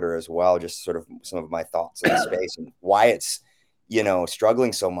on Twitter as well, just sort of some of my thoughts on the space and why it's,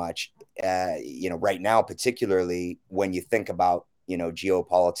 struggling so much, right now, particularly when you think about,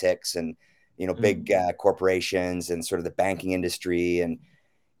 geopolitics and, big corporations and sort of the banking industry. And,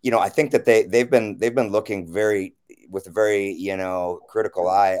 I think that they've been looking with a very, critical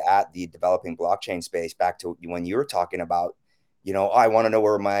eye at the developing blockchain space, back to when you were talking about, I want to know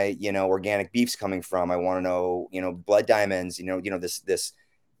where my, organic beef's coming from. I want to know, blood diamonds, this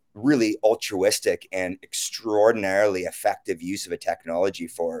really altruistic and extraordinarily effective use of a technology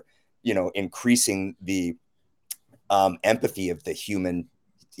for, increasing the empathy of the human,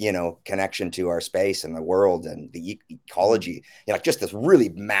 connection to our space and the world and the ecology, just this really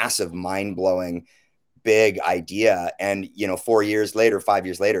massive, mind-blowing, big idea. And, 4 years later, 5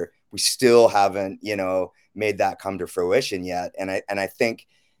 years later, we still haven't, made that come to fruition yet. And I think,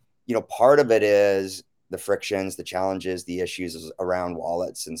 part of it is the frictions, the challenges, the issues around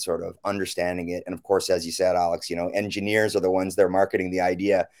wallets and sort of understanding it. And of course, as you said, Alex, engineers are the ones that are marketing the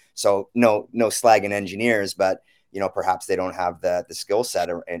idea. So no slagging engineers, but perhaps they don't have the skill set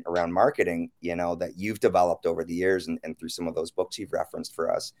around marketing, that you've developed over the years and through some of those books you've referenced for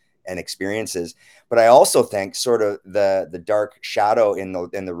us and experiences. But I also think sort of the dark shadow in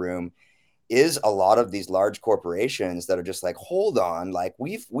the room is a lot of these large corporations that are just like, hold on, like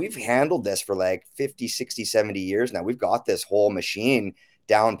we've handled this for like 50, 60, 70 years now. We've got this whole machine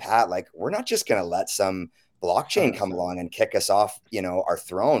down pat. Like, we're not just going to let some blockchain come along and kick us off, our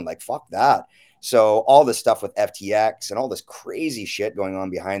throne. Like, fuck that. So all this stuff with FTX and all this crazy shit going on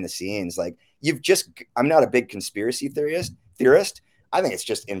behind the scenes, like I'm not a big conspiracy theorist. I think it's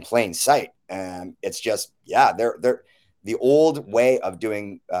just in plain sight. And it's just, they're the old way of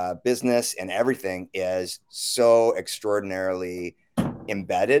doing business and everything is so extraordinarily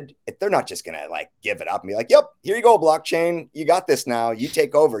embedded. They're not just going to like give it up and be like, yep, here you go, blockchain. You got this now. You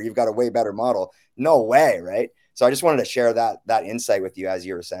take over. You've got a way better model. No way. Right. So I just wanted to share that insight with you as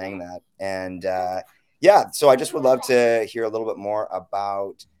you were saying that. And so I just would love to hear a little bit more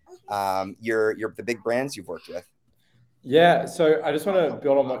about the big brands you've worked with. Yeah. So I just want to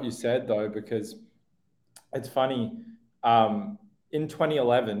build on what you said though, because it's funny. In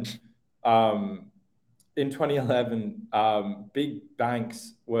 2011, big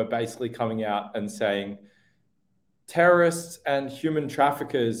banks were basically coming out and saying terrorists and human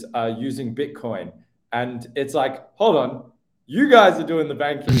traffickers are using Bitcoin. And it's like, hold on, you guys are doing the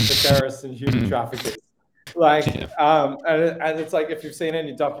banking for terrorists and human traffickers. Like, and it's like, if you've seen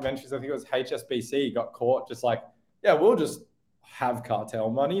any documentaries, I think it was HSBC got caught just like, yeah, we'll just have cartel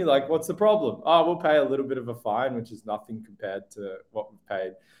money. Like, what's the problem? Oh, we'll pay a little bit of a fine, which is nothing compared to what we've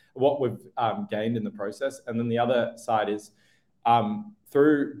paid, what we've gained in the process. And then the other side is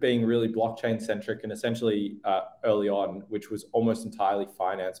through being really blockchain centric and essentially early on, which was almost entirely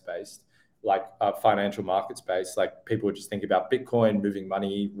finance based, like financial markets based, like people would just think about Bitcoin, moving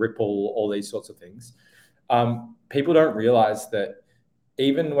money, Ripple, all these sorts of things. People don't realize that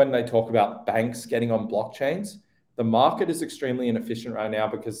even when they talk about banks getting on blockchains, the market is extremely inefficient right now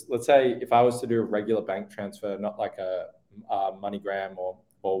because let's say if I was to do a regular bank transfer, not like a MoneyGram or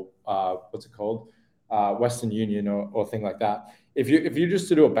what's it called, Western Union or thing like that. If you just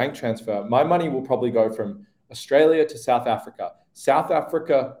to do a bank transfer, my money will probably go from Australia to South Africa, South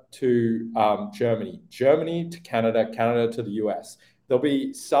Africa to Germany, Germany to Canada, Canada to the US. There'll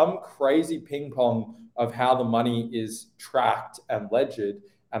be some crazy ping pong of how the money is tracked and ledgered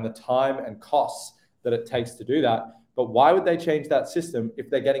and the time and costs that it takes to do that. But why would they change that system if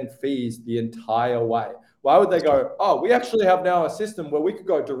they're getting fees the entire way? Why would they go, oh, we actually have now a system where we could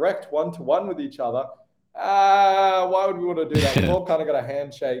go direct one-to-one with each other? Why would we want to do that? We've all kind of got a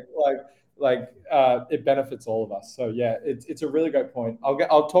handshake. It benefits all of us. So yeah, it's a really great point.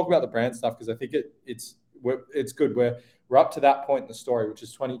 I'll talk about the brand stuff because I think it's good. We're up to that point in the story, which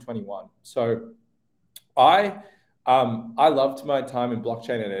is 2021. So I loved my time in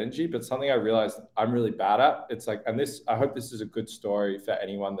blockchain and energy, but something I realized I'm really bad at. It's like, and this, I hope this is a good story for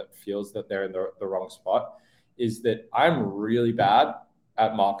anyone that feels that they're in the wrong spot, is that I'm really bad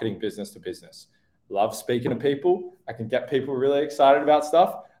at marketing business to business. Love speaking to people. I can get people really excited about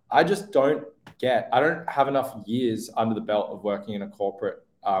stuff. I just don't have enough years under the belt of working in a corporate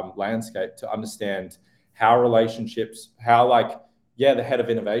landscape to understand how relationships, the head of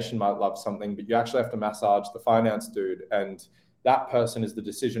innovation might love something, but you actually have to massage the finance dude, and that person is the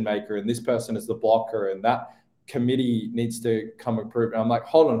decision maker, and this person is the blocker, and that committee needs to come approve. And I'm like,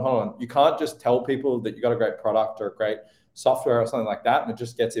 hold on. You can't just tell people that you got a great product or a great software or something like that, and it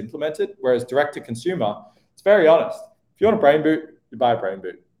just gets implemented. Whereas direct to consumer, it's very honest. If you want a brain boot, you buy a brain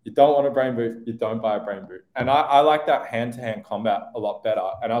boot. You don't want a brain boot, you don't buy a brain boot. And I like that hand-to-hand combat a lot better.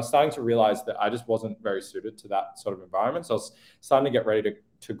 And I was starting to realize that I just wasn't very suited to that sort of environment. So I was starting to get ready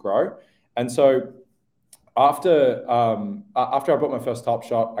to grow. And so after I bought my first Top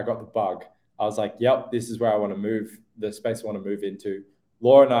Shot, I got the bug. I was like, yep, this is where I want to move, the space I want to move into.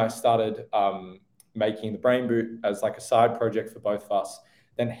 Laura and I started making the brain boot as like a side project for both of us.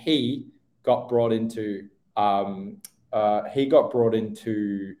 Then he got brought into the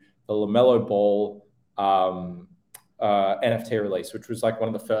LaMelo Ball NFT release, which was like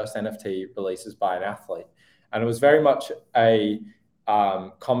one of the first NFT releases by an athlete. And it was very much a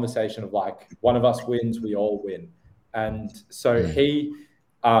conversation of like, one of us wins, we all win. And so he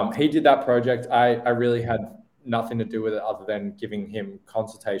did that project. I really had nothing to do with it other than giving him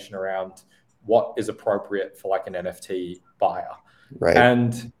consultation around what is appropriate for like an NFT buyer.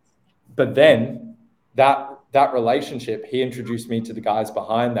 Right. But then that relationship, he introduced me to the guys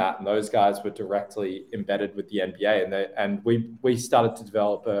behind that, and those guys were directly embedded with the NBA, and we started to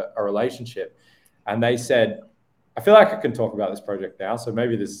develop a relationship. And they said, I feel like I can talk about this project now, so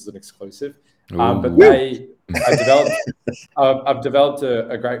maybe this is an exclusive. But I've developed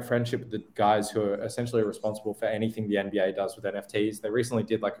a great friendship with the guys who are essentially responsible for anything the NBA does with NFTs. They recently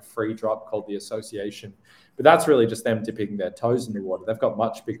did like a free drop called the Association, but that's really just them dipping their toes in the water. They've got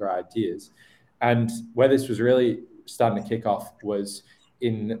much bigger ideas. And where this was really starting to kick off was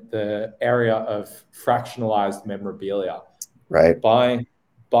in the area of fractionalized memorabilia. Right. Buying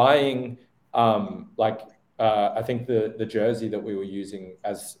I think the jersey that we were using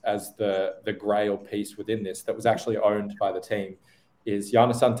as the grail piece within this that was actually owned by the team is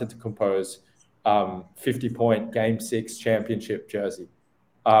Giannis Antetokounmpo's 50-point Game 6 championship jersey.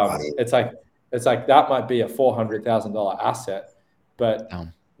 It's like that might be a $400,000 asset, but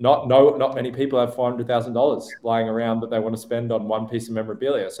not many people have $400,000 lying around that they want to spend on one piece of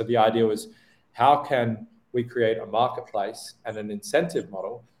memorabilia. So the idea was, how can we create a marketplace and an incentive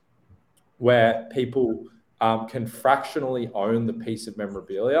model where people can fractionally own the piece of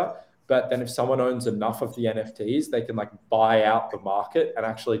memorabilia, but then if someone owns enough of the NFTs, they can like buy out the market and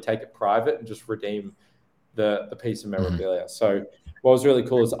actually take it private and just redeem the piece of memorabilia. So what was really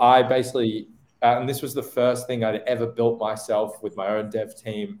cool is I basically, and this was the first thing I'd ever built myself with my own dev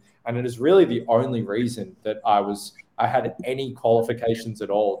team. And it is really the only reason that I had any qualifications at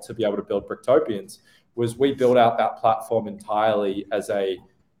all to be able to build Bricktopians, was we built out that platform entirely as a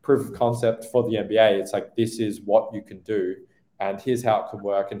proof of concept for the NBA. It's like, this is what you can do. and here's how it could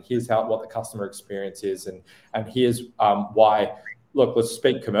work, and here's what the customer experience is, and here's why. Look, let's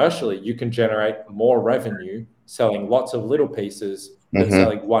speak commercially. You can generate more revenue selling lots of little pieces than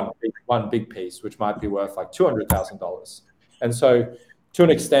selling one big piece, which might be worth like $200,000. And so, to an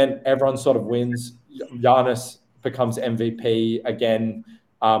extent, everyone sort of wins. Giannis becomes MVP again,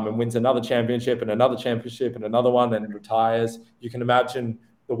 and wins another championship and another one, and retires. You can imagine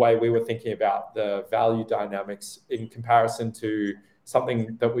the way we were thinking about the value dynamics in comparison to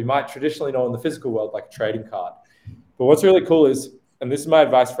something that we might traditionally know in the physical world, like a trading card. But what's really cool is, and this is my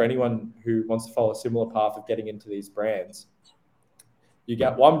advice for anyone who wants to follow a similar path of getting into these brands, you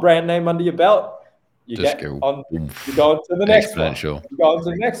get one brand name under your belt, you go on to the next one, you go on to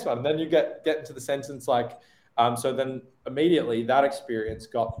the next one, and then you get into the sentence like, so then immediately that experience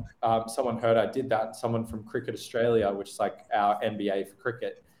got someone heard I did that. Someone from Cricket Australia, which is like our NBA for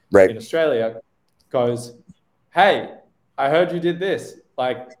cricket in Australia, goes, "Hey, I heard you did this.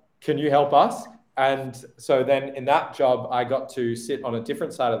 Like, can you help us?" And so then in that job, I got to sit on a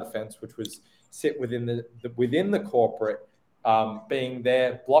different side of the fence, which was sit within the corporate, being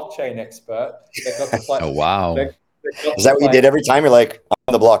their blockchain expert. They got to play, oh, wow. Is that what you did every time? You're like,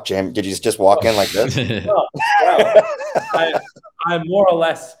 on the blockchain. Did you just walk in like this? I more or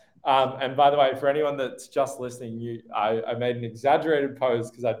less, and by the way, for anyone that's just listening, I made an exaggerated pose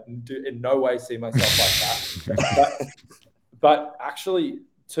because I do in no way see myself like that. But actually,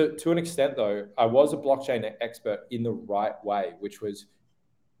 to an extent, though, I was a blockchain expert in the right way, which was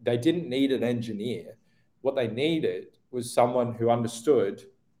they didn't need an engineer. What they needed was someone who understood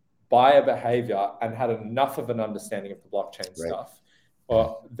buyer behavior and had enough of an understanding of the blockchain stuff,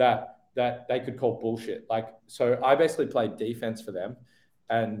 or that they could call bullshit. Like, so I basically played defense for them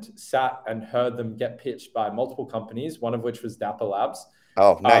and sat and heard them get pitched by multiple companies, one of which was Dapper Labs.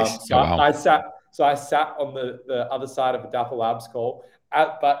 Oh, nice. I sat on the other side of a Dapper Labs call.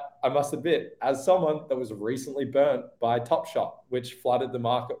 But I must admit, as someone that was recently burnt by Top Shot, which flooded the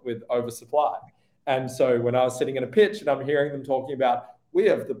market with oversupply. And so when I was sitting in a pitch and I'm hearing them talking about, we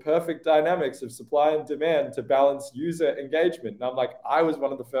have the perfect dynamics of supply and demand to balance user engagement. And I'm like, I was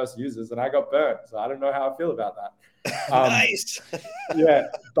one of the first users and I got burnt. So I don't know how I feel about that. Nice. Yeah,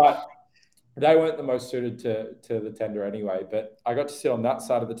 but they weren't the most suited to the tender anyway. But I got to sit on that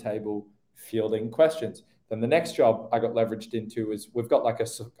side of the table fielding questions. Then the next job I got leveraged into is we've got like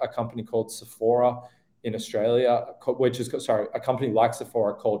a company called Sephora in Australia, which is, a company like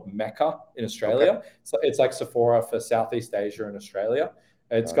Sephora called Mecca in Australia. Okay. So it's like Sephora for Southeast Asia and Australia.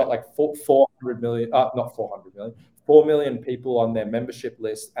 It's got like 400 million, not 400 million, 4 million people on their membership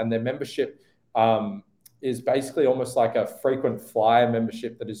list. And their membership is basically almost like a frequent flyer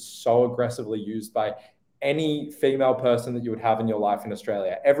membership that is so aggressively used by any female person that you would have in your life in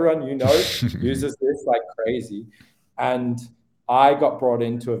Australia. Everyone you know uses this like crazy. And I got brought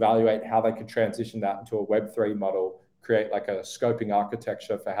in to evaluate how they could transition that into a Web3 model, create like a scoping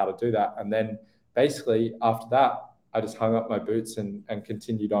architecture for how to do that. And then basically after that, I just hung up my boots and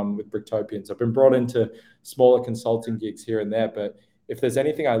continued on with Bricktopians. I've been brought into smaller consulting gigs here and there, but if there's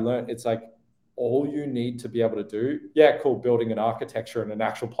anything I learned, it's like all you need to be able to do, building an architecture and an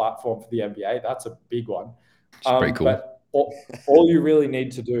actual platform for the NBA, that's a big one. It's pretty cool. But all you really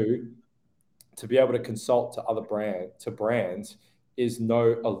need to do to be able to consult to other brands is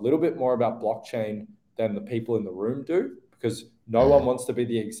know a little bit more about blockchain than the people in the room do, because no one wants to be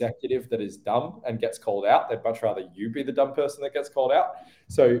the executive that is dumb and gets called out. They'd much rather you be the dumb person that gets called out.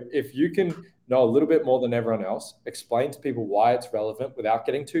 So if you can know a little bit more than everyone else, explain to people why it's relevant without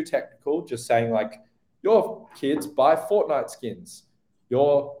getting too technical, just saying like, your kids buy Fortnite skins.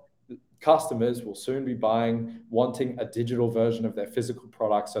 Your customers will soon be wanting a digital version of their physical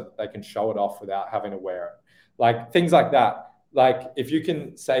product so that they can show it off without having to wear it. Like things like that. Like if you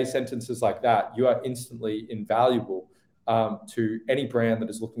can say sentences like that, you are instantly invaluable to any brand that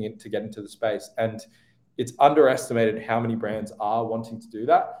is looking to get into the space. And it's underestimated how many brands are wanting to do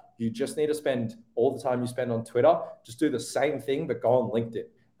that. You just need to spend all the time you spend on Twitter, just do the same thing, but go on LinkedIn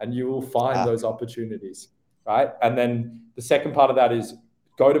and you will find those opportunities, right? And then the second part of that is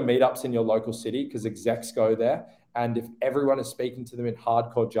go to meetups in your local city because execs go there. And if everyone is speaking to them in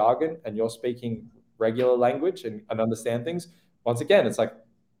hardcore jargon and you're speaking regular language and understand things, once again, it's like,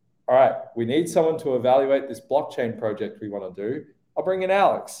 all right, we need someone to evaluate this blockchain project we want to do. I'll bring in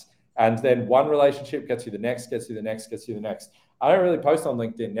Alex. And then one relationship gets you the next, gets you the next, gets you the next. I don't really post on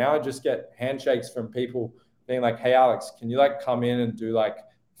LinkedIn. Now I just get handshakes from people being like, hey, Alex, can you like come in and do like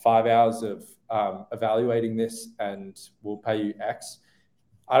 5 hours of evaluating this and we'll pay you X?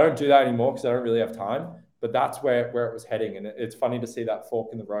 I don't do that anymore because I don't really have time, but that's where it was heading. And it's funny to see that fork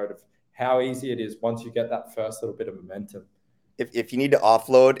in the road of how easy it is once you get that first little bit of momentum. if you need to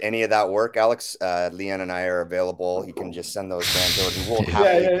offload any of that work, Alex, Leon and I are available. You can just send those brands over. We will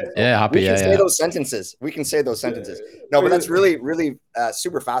happily consult. happy. We can say Yeah. those sentences. We can say those sentences. No, but that's really, really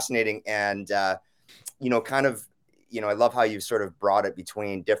super fascinating. And, kind of, I love how you've sort of brought it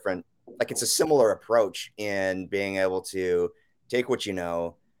between different, like it's a similar approach in being able to take what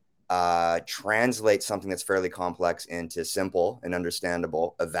translate something that's fairly complex into simple and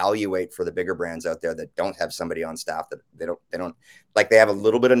understandable, evaluate for the bigger brands out there that don't have somebody on staff, that they don't like, they have a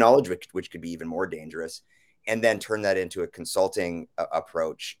little bit of knowledge, which could be even more dangerous, and then turn that into a consulting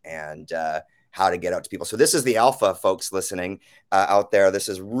approach and how to get out to people. So this is the alpha, folks listening out there. This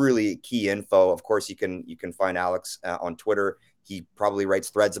is really key info. Of course, you can find Alex on Twitter. He probably writes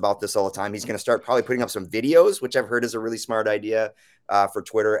threads about this all the time. He's going to start probably putting up some videos, which I've heard is a really smart idea for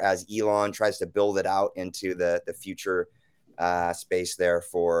Twitter, as Elon tries to build it out into the future space there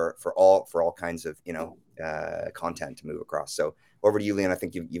for all kinds of content to move across. So over to you, Leon. I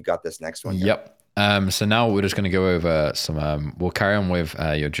think you've got this next one here. Yep. So now we're just going to go over some. We'll carry on with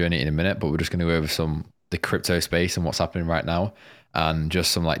your journey in a minute, but we're just going to go over the crypto space and what's happening right now, and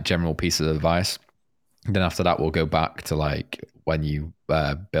just some like general pieces of advice. And then after that, we'll go back to like when you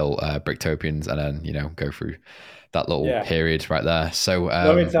built Bricktopians, and then go through that little period right there. So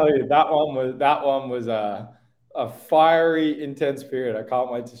let me tell you, that one was a fiery, intense period. I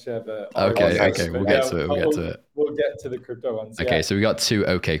can't wait to share the. Okay, we'll get to it. We'll get to the crypto ones. Okay, so we got 2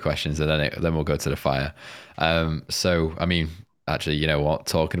 okay questions, and then we'll go to the fire. So I mean, actually, you know what?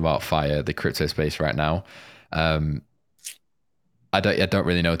 Talking about fire, the crypto space right now. I don't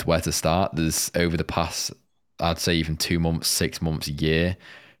really know where to start. There's over the past, I'd say even 2 months, 6 months, a year,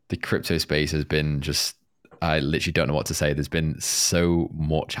 the crypto space has been just, I literally don't know what to say. There's been so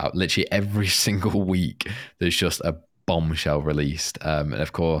much out. Literally every single week, there's just a bombshell released. And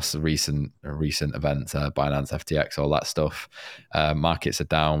of course, recent events, Binance, FTX, all that stuff. Markets are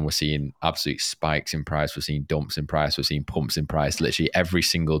down. We're seeing absolute spikes in price. We're seeing dumps in price. We're seeing pumps in price. Literally every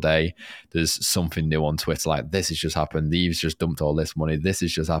single day, there's something new on Twitter. Like, this has just happened. Thieves just dumped all this money. This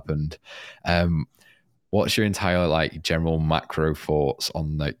has just happened. What's your entire like general macro thoughts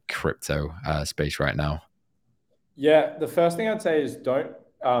on the crypto space right now? Yeah, the first thing I'd say is don't,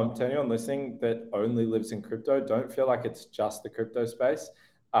 to anyone listening that only lives in crypto, don't feel like it's just the crypto space.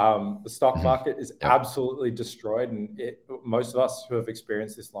 The stock market is absolutely destroyed, and most of us who have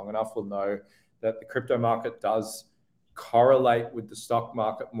experienced this long enough will know that the crypto market does correlate with the stock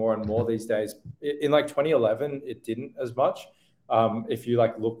market more and more these days. In like 2011, it didn't as much. If you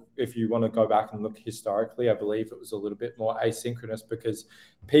want to go back and look historically, I believe it was a little bit more asynchronous because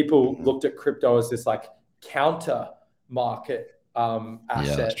people looked at crypto as this like counter market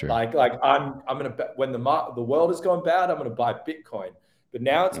asset. Like I'm gonna bet when the world is going bad, I'm gonna buy Bitcoin. But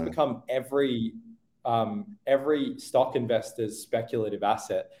now it's become every stock investor's speculative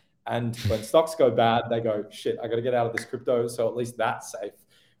asset. And when stocks go bad, they go, shit, I got to get out of this crypto. So at least that's safe,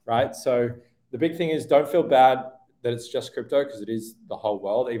 right? So the big thing is, don't feel bad that it's just crypto, because it is the whole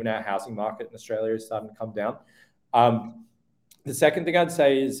world. Even our housing market in Australia is starting to come down. The second thing I'd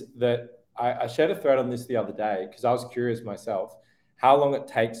say is that I shared a thread on this the other day because I was curious myself how long it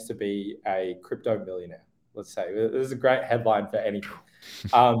takes to be a crypto millionaire. Let's say this is a great headline for anything.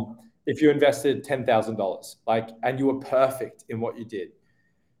 If you invested $10,000, and you were perfect in what you did,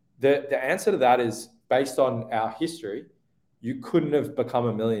 the answer to that is, based on our history, you couldn't have become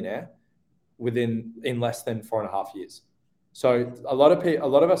a millionaire in less than 4.5 years. So a lot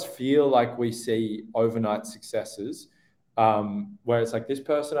of us feel like we see overnight successes, where it's like, this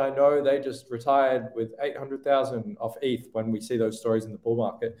person I know, they just retired with 800,000 off ETH. When we see those stories in the bull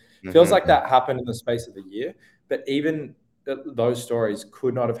market, feels like that happened in the space of a year. But even those stories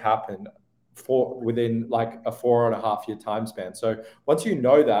could not have happened within like a 4.5 year time span. So once you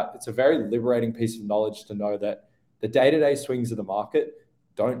know that, it's a very liberating piece of knowledge to know that the day-to-day swings of the market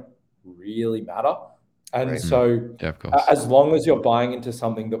don't really matter. And so as long as you're buying into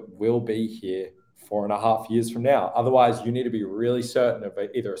something that will be here 4.5 years from now, otherwise you need to be really certain of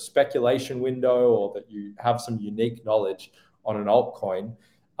either a speculation window or that you have some unique knowledge on an altcoin.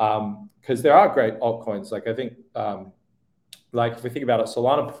 Because there are great altcoins. Like I think, if we think about it,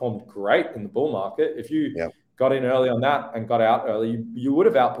 Solana performed great in the bull market. If you got in early on that and got out early, you would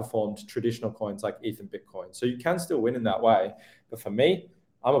have outperformed traditional coins like ETH and Bitcoin. So you can still win in that way. But for me,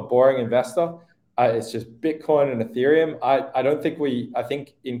 I'm a boring investor. It's just Bitcoin and Ethereum. I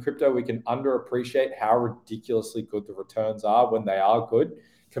think in crypto, we can underappreciate how ridiculously good the returns are when they are good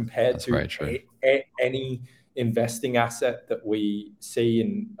compared to any investing asset that we see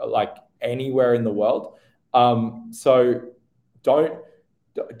in like anywhere in the world. So don't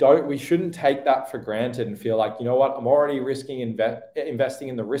we shouldn't take that for granted and feel like, you know what, I'm already investing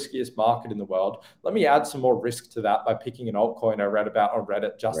in the riskiest market in the world. Let me add some more risk to that by picking an altcoin I read about on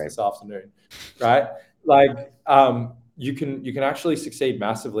Reddit just this afternoon, right? Like, you can actually succeed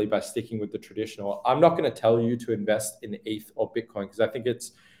massively by sticking with the traditional. I'm not going to tell you to invest in ETH or Bitcoin because I think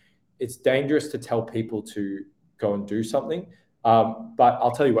it's dangerous to tell people to go and do something. But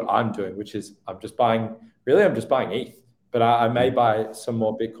I'll tell you what I'm doing, which is I'm just buying ETH, but I may buy some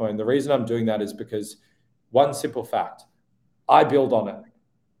more Bitcoin. The reason I'm doing that is because one simple fact, I build on it.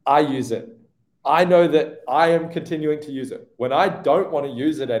 I use it. I know that I am continuing to use it. When I don't want to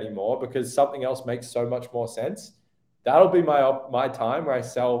use it anymore because something else makes so much more sense, that'll be my time where I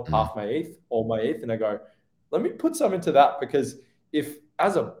sell half my ETH or my ETH and I go, let me put some into that, because if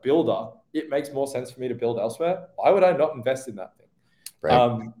as a builder, it makes more sense for me to build elsewhere, why would I not invest in that thing?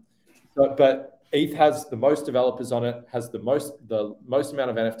 Right. But ETH has the most developers on it, has the most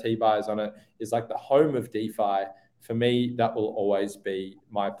amount of NFT buyers on it, is like the home of DeFi. For me, that will always be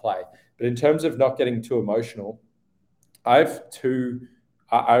my play. But in terms of not getting too emotional, I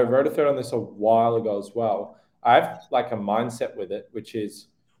wrote a thread on this a while ago as well. I have like a mindset with it, which is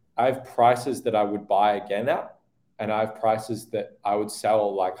I have prices that I would buy again at, and I have prices that I would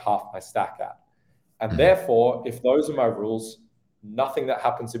sell like half my stack at. And therefore, if those are my rules, nothing that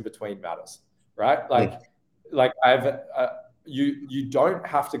happens in between matters, right? Like you don't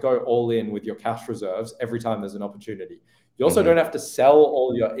have to go all in with your cash reserves every time there's an opportunity. You also don't have to sell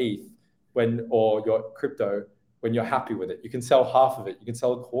all your ETH or your crypto when you're happy with it. You can sell half of it. You can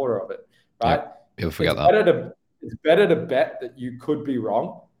sell a quarter of it, right? Yep. People forget that. It's better to bet that you could be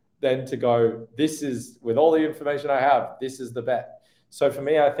wrong than to go, this is, with all the information I have, this is the bet. So for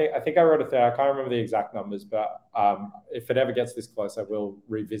me, I think I wrote a thing. I can't remember the exact numbers, but if it ever gets this close, I will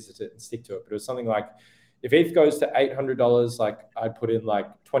revisit it and stick to it. But it was something like, if ETH goes to $800, like I'd put in like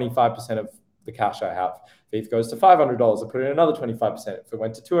 25% of the cash I have. If ETH goes to $500, I put in another 25%. If it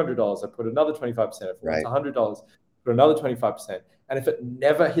went to $200, I put another 25%. If it went to $100, put another 25%. And if it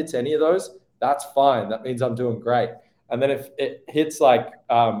never hits any of those, that's fine. That means I'm doing great. And then if it hits like,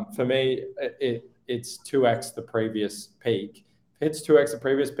 for me, it's 2x the previous peak. If it hits 2x the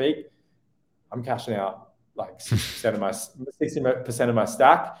previous peak, I'm cashing out like 60% of my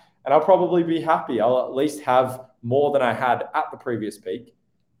stack, and I'll probably be happy. I'll at least have more than I had at the previous peak.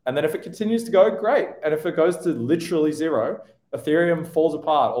 And then if it continues to go, great. And if it goes to literally zero, Ethereum falls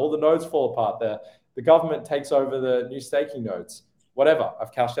apart, all the nodes fall apart, the government takes over the new staking nodes, whatever,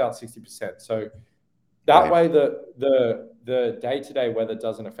 I've cashed out 60%. So that way the day-to-day weather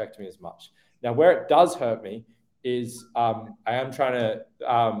doesn't affect me as much. Now, where it does hurt me is I am trying to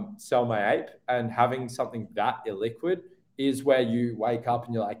sell my ape, and having something that illiquid is where you wake up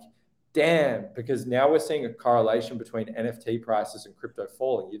and you're like, damn, because now we're seeing a correlation between NFT prices and crypto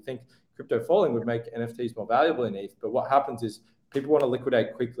falling. You'd think crypto falling would make NFTs more valuable in ETH, but what happens is people want to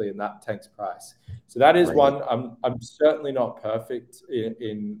liquidate quickly and that tanks price. So that is one. I'm certainly not perfect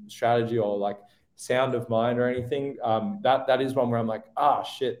in strategy or like sound of mind or anything. That is one where I'm like,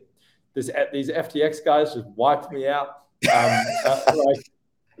 shit, these FTX guys just wiped me out.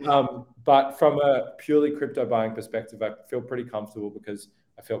 But from a purely crypto buying perspective, I feel pretty comfortable because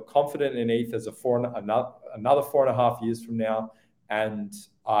I feel confident in ETH as another 4.5 years from now, and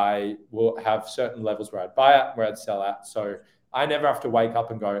I will have certain levels where I'd buy at, where I'd sell at. So I never have to wake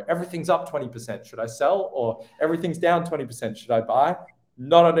up and go, everything's up 20%, should I sell? Or everything's down 20%, should I buy?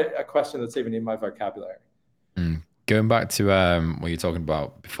 Not a question that's even in my vocabulary. Going back to what you're talking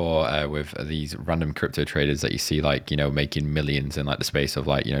about before with these random crypto traders that you see, like, making millions in like the space of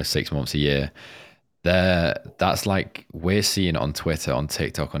like, 6 months a year. That's like we're seeing on Twitter, on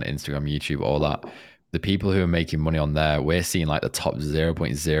TikTok, on Instagram, YouTube, all that. The people who are making money on there, we're seeing like the top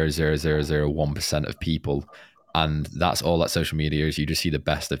 0.00001% of people. And that's all that social media is. You just see the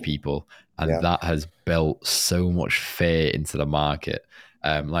best of people. And that has built so much fear into the market.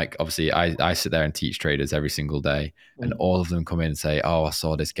 Like obviously I sit there and teach traders every single day, and all of them come in and say, oh, I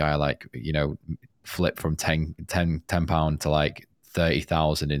saw this guy like, flip from 10 pound to like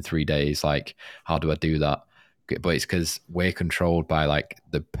 30,000 in 3 days. Like, how do I do that? But it's because we're controlled by like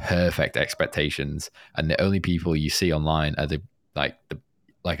the perfect expectations, and the only people you see online are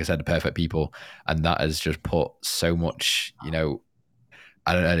like I said, the perfect people. And that has just put so much, I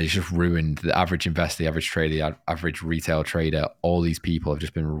don't know, it's just ruined the average investor, the average trader, the average retail trader. All these people have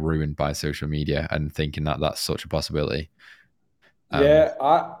just been ruined by social media and thinking that that's such a possibility. Yeah,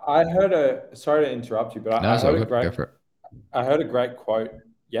 I heard sorry to interrupt you, but I heard I heard a great quote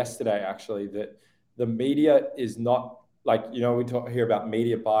yesterday, actually, that the media is not like, we hear about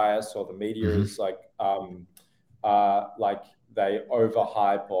media bias, or the media is like they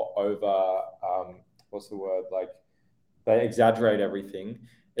overhype or over what's the word, like they exaggerate everything.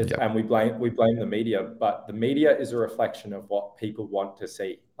 And we blame the media, but the media is a reflection of what people want to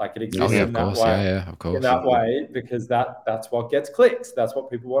see. Like it exists yeah, in of that course. way. Yeah, of course. In that way, because that's what gets clicks. That's what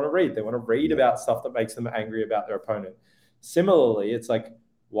people want to read. They want to read about stuff that makes them angry about their opponent. Similarly, it's like,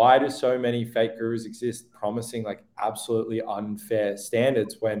 why do so many fake gurus exist promising like absolutely unfair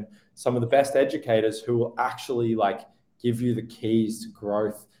standards when some of the best educators who will actually like give you the keys to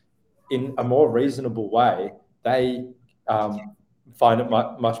growth in a more reasonable way, they find it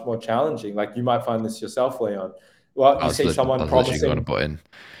much more challenging. Like you might find this yourself, Leon. Well, you see someone Literally going to promising. put in.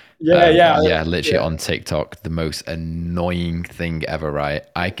 Yeah. Literally on TikTok, the most annoying thing ever, right?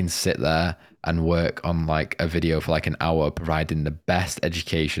 I can sit there and work on like a video for like an hour, providing the best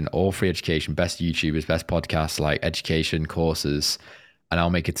education, all free education, best YouTubers, best podcasts, like education courses. And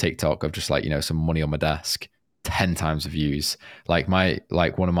I'll make a TikTok of just like, some money on my desk, 10 times the views. Like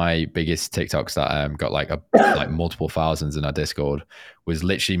one of my biggest TikToks that got like multiple thousands in our Discord was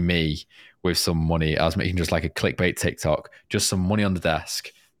literally me with some money. I was making just like a clickbait TikTok, just some money on the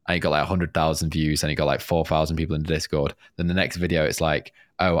desk. And he got like 100,000 views and he got like 4,000 people in the Discord. Then the next video, it's like,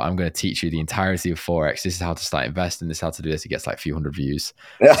 oh, I'm going to teach you the entirety of Forex. This is how to start investing. This is how to do this. It gets like a few hundred views.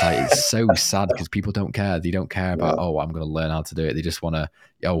 It's like, it's so sad because people don't care. They don't care about, oh, I'm going to learn how to do it. They just want to,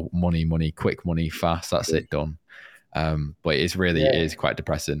 money, quick money, fast. That's it, done. But it is quite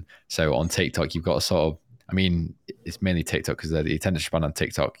depressing. So on TikTok, you've got a sort of, it's mainly TikTok because the attention span on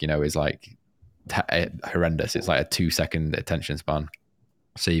TikTok, is like horrendous. It's like a 2-second attention span.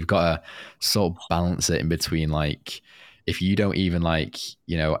 So you've got to sort of balance it in between, like, if you don't even like,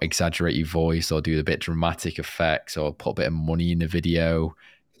 exaggerate your voice or do a bit dramatic effects or put a bit of money in the video,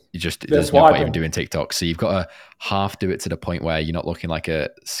 there's no point even doing TikTok. So you've got to half do it to the point where you're not looking like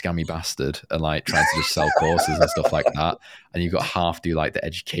a scammy bastard and like trying to just sell courses and stuff like that. And you've got half do like the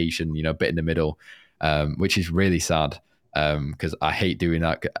education, bit in the middle, which is really sad. Because I hate doing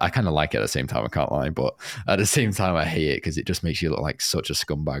that. I kind of like it at the same time, I can't lie, but at the same time I hate it because it just makes you look like such a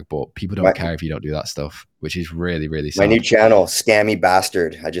scumbag. But people don't care if you don't do that stuff, which is really, really sad. My new channel, Scammy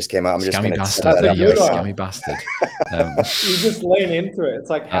Bastard. I just came out. I'm Scammy just going to Bastard. Scammy Bastard. You just lean into it. It's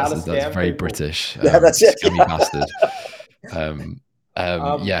like how to scam people. That's very British. Yeah, that's it. Scammy Bastard.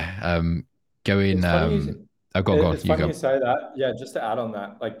 Going. Go on. It's funny you say that. Yeah, just to add on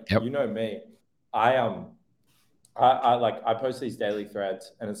that, like you know me, I post these daily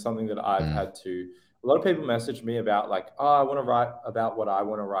threads, and it's something that I've had to. A lot of people message me about like, oh, I want to write about what I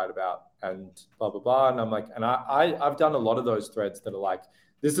want to write about, and blah blah blah. And I'm like, and I've done a lot of those threads that are like,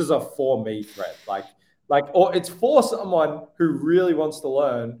 this is a for me thread, or it's for someone who really wants to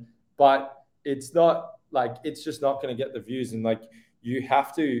learn, but it's not like it's just not going to get the views. And like you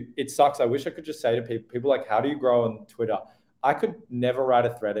have to. It sucks. I wish I could just say to people like, how do you grow on Twitter? I could never write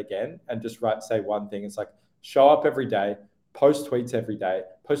a thread again and just say one thing. It's like, show up every day, post tweets every day,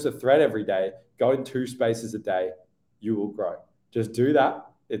 post a thread every day, go in 2 spaces a day, you will grow. Just do that.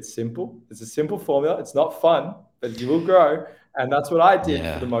 It's simple. It's a simple formula. It's not fun, but you will grow. And that's what I did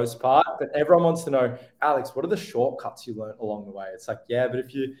for the most part. But everyone wants to know, Alex, what are the shortcuts you learned along the way? It's like, yeah, but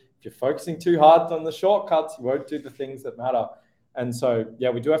if you're focusing too hard on the shortcuts, you won't do the things that matter. And so, yeah,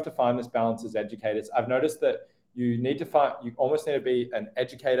 we do have to find this balance as educators. I've noticed that you almost need to be an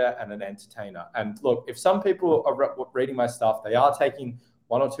educator and an entertainer. And look, if some people are reading my stuff, they are taking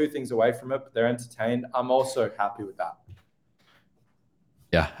 1 or 2 things away from it, but they're entertained. I'm also happy with that.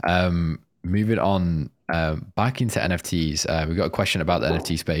 Yeah. Moving on back into NFTs. We've got a question about the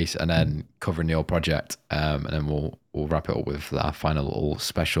NFT space and then covering your project. And then we'll wrap it up with our final little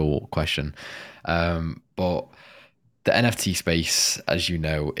special question. But the NFT space, as you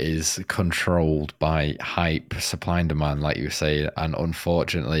know, is controlled by hype, supply and demand, like you were saying, and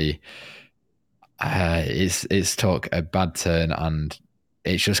unfortunately, it's took a bad turn, and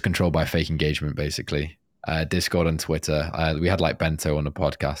it's just controlled by fake engagement, basically. Discord and Twitter. We had like Bento on the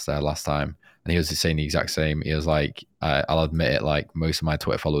podcast last time, and he was saying the exact same. He was like, "I'll admit it. Like most of my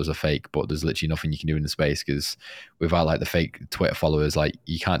Twitter followers are fake, but there's literally nothing you can do in the space because without like the fake Twitter followers, like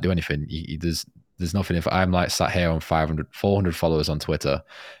you can't do anything. There's nothing. If I'm like sat here on 400 followers on Twitter,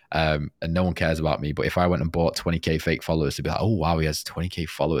 and no one cares about me, but if I went and bought 20k fake followers to be like, oh wow, he has 20k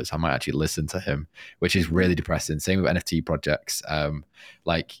followers, I might actually listen to him, which is really depressing. Same with NFT projects.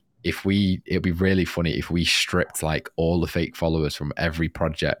 Like it'd be really funny if we stripped like all the fake followers from every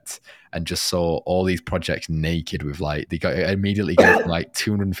project and just saw all these projects naked with like they got immediately go from like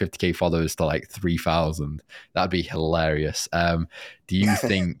 250k followers to like 3,000. That'd be hilarious. Do you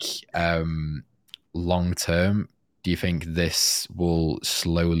think long term, do you think this will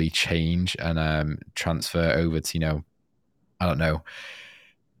slowly change and transfer over to I don't know,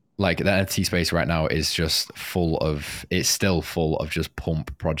 like the NFT space right now is just it's still full of just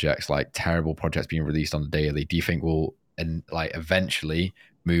pump projects, like terrible projects being released on the daily. Do you think we'll like eventually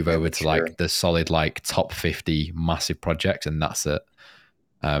move over to like the solid like top 50 massive projects and that's it?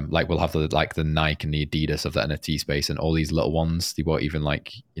 Like we'll have the Nike and the Adidas of the NFT space, and all these little ones, they won't even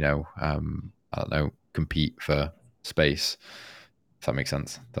like, I don't know, compete for space. If that makes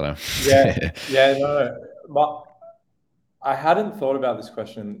sense. Don't know. No. But I hadn't thought about this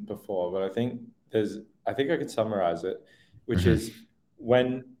question before, but I think I could summarize it, which is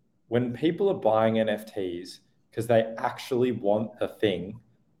when people are buying NFTs because they actually want the thing,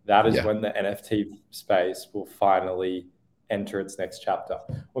 that is when the NFT space will finally enter its next chapter.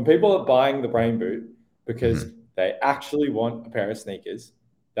 When people are buying the Brain Boot because they actually want a pair of sneakers,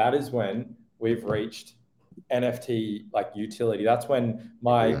 that is when we've reached NFT like utility. That's when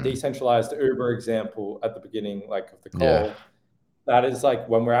my decentralized Uber example at the beginning, like of the call, that is like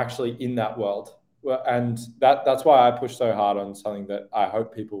when we're actually in that world. And that's why I push so hard on something that I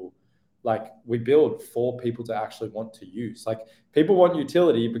hope people like we build for people to actually want to use. Like people want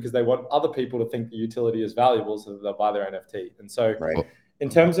utility because they want other people to think the utility is valuable so that they'll buy their NFT. And so in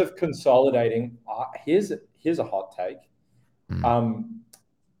terms of consolidating, here's a hot take.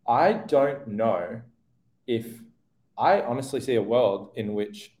 I don't know if I honestly see a world in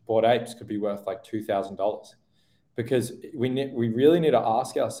which Bored Apes could be worth like $2,000, because we really need to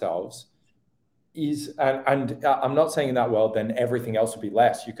ask ourselves and I'm not saying in that world then everything else would be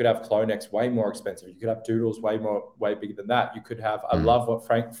less. You could have CloneX way more expensive. You could have Doodles way bigger than that. You could have I love what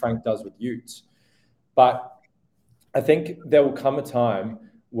Frank does with Utes, but I think there will come a time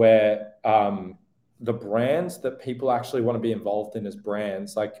where the brands that people actually want to be involved in as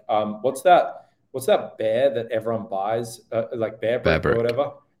brands, like what's that bear that everyone buys, like Bear Brick or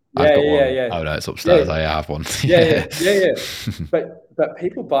whatever? Yeah. Oh no, it's upstairs. I have one. Yeah. But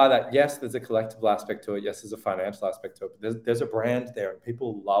people buy that. Yes, there's a collectible aspect to it. Yes, there's a financial aspect to it. But there's a brand there, and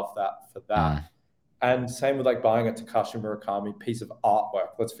people love that for that. And same with like buying a Takashi Murakami piece of artwork.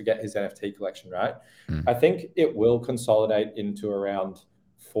 Let's forget his NFT collection, right? I think it will consolidate into around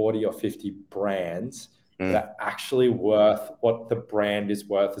 40 or 50 brands that are actually worth what the brand is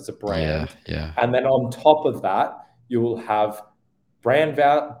worth as a brand. Yeah. And then on top of that, you will have brand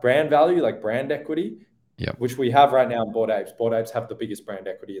value, like brand equity, which we have right now in Bored Apes. Bored Apes have the biggest brand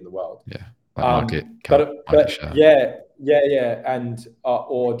equity in the world. Market share. And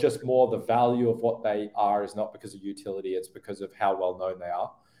or just more the value of what they are is not because of utility, it's because of how well known they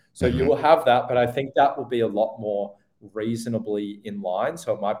are. So you will have that, but I think that will be a lot more reasonably in line.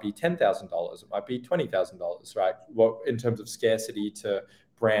 So it might be $10,000, it might be $20,000, right? Well, in terms of scarcity to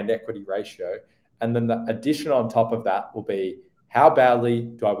brand equity ratio. And then the addition on top of that will be, how badly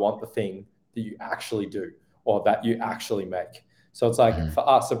do I want the thing that you actually do or that you actually make? So it's like for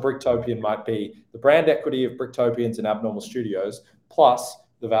us, a Bricktopian might be the brand equity of Bricktopians and Abnormal Studios plus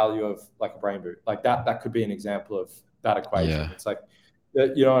the value of like a Brain Boot. Like that could be an example of that equation. It's like,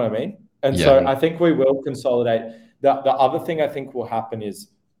 you know what I mean? And so I think we will consolidate. The other thing I think will happen is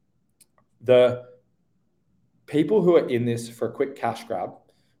the people who are in this for a quick cash grab,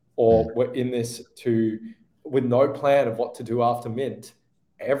 or we're in this with no plan of what to do after mint,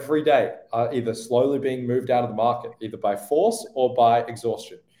 every day are either slowly being moved out of the market, either by force or by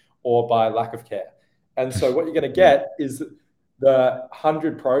exhaustion or by lack of care. And so what you're going to get is the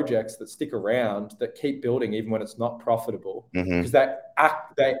 100 projects that stick around, that keep building even when it's not profitable, because they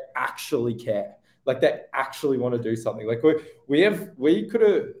actually care. Like they actually want to do something. Like we could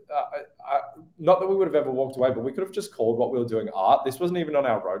have, not that we would have ever walked away, but we could have just called what we were doing art. This wasn't even on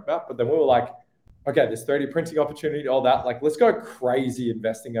our roadmap, but then we were like, okay, there's 3D printing opportunity, all that. Like, let's go crazy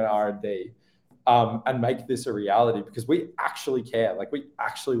investing in R&D and make this a reality, because we actually care. Like, we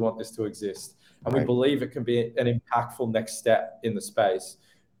actually want this to exist. And we believe it can be an impactful next step in the space.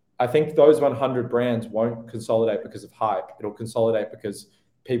 I think those 100 brands won't consolidate because of hype. It'll consolidate because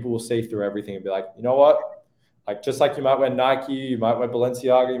people will see through everything and be like, you know what? Like, just like you might wear Nike, you might wear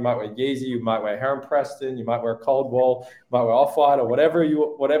Balenciaga, you might wear Yeezy, you might wear Heron Preston, you might wear Coldwell, you might wear Off-White, or whatever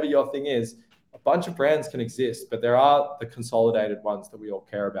your thing is. A bunch of brands can exist, but there are the consolidated ones that we all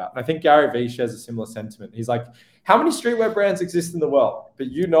care about. And I think Gary Vee shares a similar sentiment. He's like, how many streetwear brands exist in the world?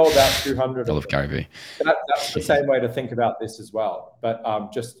 But you know about 200 I love Gary Vee. That's the same way to think about this as well.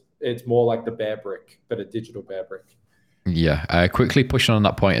 But just it's more like the Bear Brick, but a digital Bear Brick. Yeah, quickly pushing on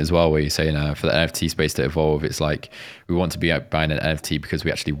that point as well, where you're saying for the NFT space to evolve, it's like we want to be buying an NFT because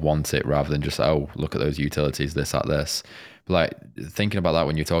we actually want it, rather than just, oh, look at those utilities, this, that, this. But like thinking about that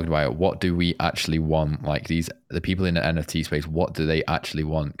when you're talking about it, what do we actually want? Like the people in the NFT space, what do they actually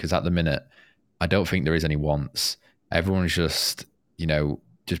want? Because at the minute, I don't think there is any wants. everyone's just,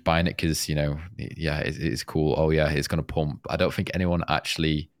 just buying it because, yeah, it's cool. Oh yeah, it's going to pump. I don't think anyone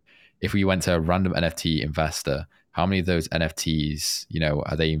actually, if we went to a random NFT investor, how many of those NFTs,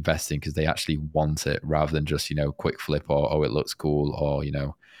 are they investing because they actually want it rather than just, quick flip or, oh, it looks cool or,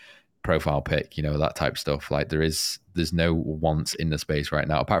 profile pic, that type of stuff. Like there's no wants in the space right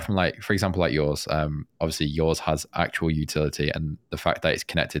now, apart from like, for example, like yours. Obviously yours has actual utility, and the fact that it's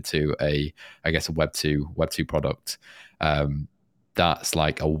connected to a Web2 product, that's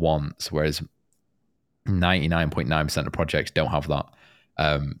like a want, whereas 99.9% of projects don't have that.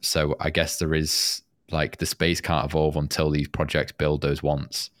 So I guess there is like the space can't evolve until these projects build those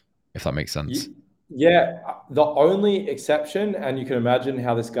wants, if that makes sense. Yeah, the only exception, and you can imagine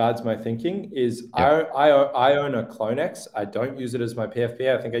how this guides my thinking, is Yep. I own a CloneX. I don't use it as my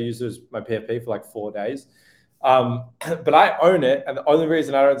PFP. I think I use it as my PFP for like 4 days. But I own it, and the only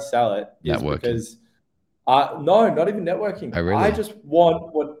reason I don't sell it is Networking. because no, not even networking. Oh, really? I just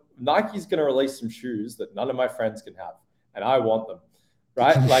want what Nike's going to release some shoes that none of my friends can have, and I want them,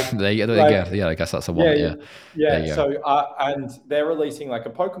 right? Like, yeah, I guess that's a want. Yeah. There you go. So, and they're releasing like a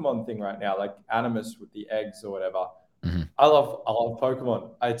Pokemon thing right now, like Animus with the eggs or whatever. Mm-hmm. I love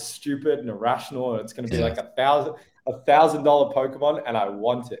Pokemon. It's stupid and irrational, and it's going to be like $1,000 Pokemon, and I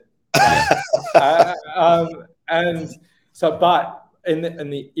want it. Right? And so, but in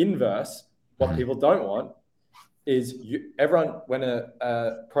the inverse, what people don't want is everyone, when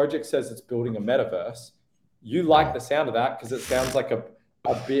a project says it's building a metaverse, you like the sound of that because it sounds like a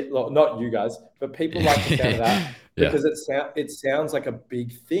bit, well, not you guys, but people like the sound of that because it sounds like a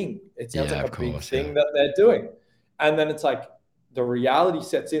big thing. It sounds like a big thing that they're doing. And then it's like the reality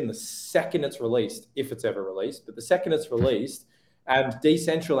sets in the second it's released, if it's ever released, but the second it's released, and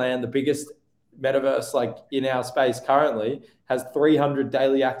Decentraland, the biggest metaverse like in our space currently, has 300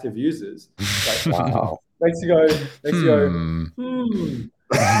 daily active users. Like, wow. Makes you go,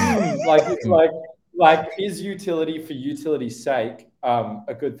 like is utility for utility's sake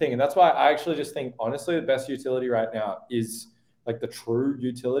a good thing? And that's why I actually just think, honestly, the best utility right now is like the true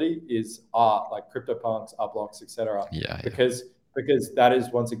utility is art, like CryptoPunks, Upblocks, etc. Because that is,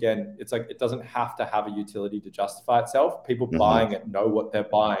 once again, it's like it doesn't have to have a utility to justify itself. People buying it know what they're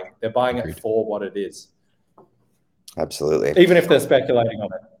buying. They're buying it for what it is. Absolutely. Even if they're speculating on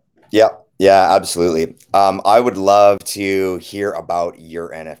it. Yeah, absolutely. I would love to hear about your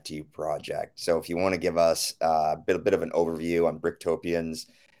NFT project. So if you want to give us a bit of an overview on Bricktopians,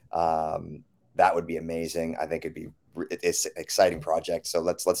 that would be amazing. I think it's an exciting project. So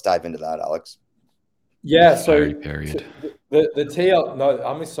let's dive into that, Alex. Yeah, so the TL, no,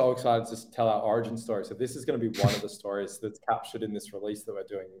 I'm so excited to tell our origin story. So this is going to be one of the stories that's captured in this release that we're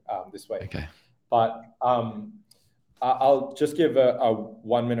doing this week. Okay. But I'll just give a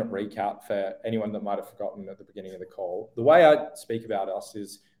 1 minute recap for anyone that might have forgotten at the beginning of the call. The way I speak about us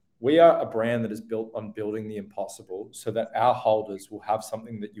is we are a brand that is built on building the impossible so that our holders will have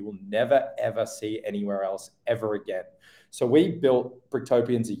something that you will never, ever see anywhere else ever again. So we built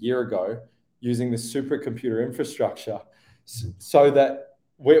Bricktopians a year ago using this supercomputer infrastructure so that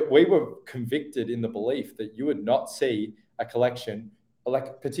we were convicted in the belief that you would not see a collection,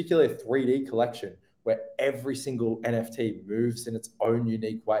 like particularly a 3D collection, where every single NFT moves in its own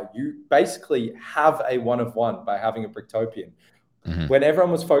unique way. You basically have a one of one by having a Bricktopian. When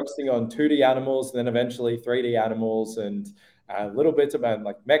everyone was focusing on 2D animals, and then eventually 3D animals and little bits about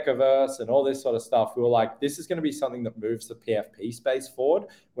like Mechaverse and all this sort of stuff, we were like, this is going to be something that moves the PFP space forward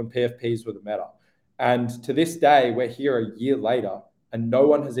when PFPs were the meta. And to this day, we're here a year later, and no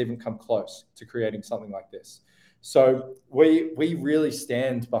one has even come close to creating something like this. So we really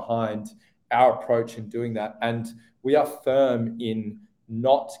stand behind our approach in doing that. And we are firm in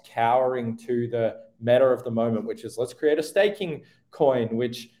not cowering to the meta of the moment, which is let's create a staking coin,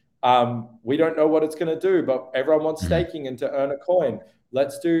 which we don't know what it's going to do, but everyone wants staking and to earn a coin.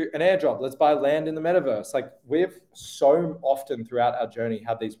 Let's do an airdrop. Let's buy land in the metaverse. Like we've so often throughout our journey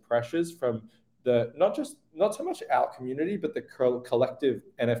had these pressures from the, not so much our community, but the collective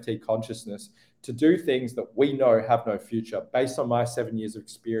NFT consciousness to do things that we know have no future based on my 7 years of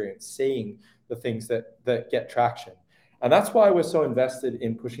experience, seeing the things that get traction. And that's why we're so invested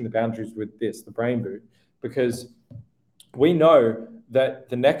in pushing the boundaries with this, the Brain Boot, because we know that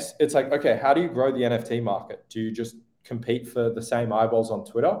it's like, okay, how do you grow the NFT market? Do you just compete for the same eyeballs on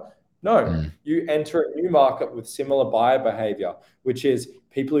Twitter? No, you enter a new market with similar buyer behavior, which is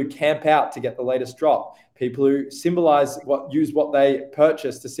people who camp out to get the latest drop, people who use what they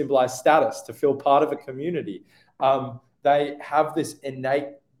purchase to symbolize status, to feel part of a community. They have this innate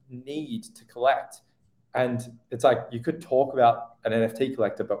need to collect. And it's like, you could talk about an NFT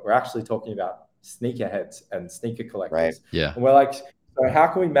collector, but we're actually talking about sneakerheads and sneaker collectors. Right. Yeah. And we're like, so how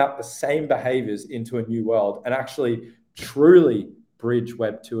can we map the same behaviors into a new world and actually truly bridge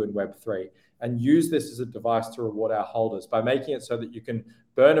Web 2 and Web 3 and use this as a device to reward our holders by making it so that you can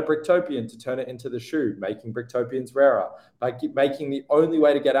burn a Bricktopian to turn it into the shoe, making Bricktopians rarer, by making the only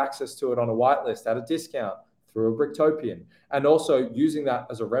way to get access to it on a whitelist at a discount through a Bricktopian, and also using that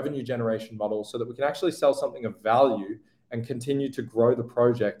as a revenue generation model so that we can actually sell something of value and continue to grow the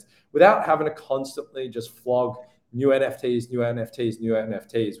project without having to constantly just flog new NFTs, new NFTs, new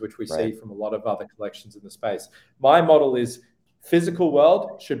NFTs, which we see from a lot of other collections in the space. My model is physical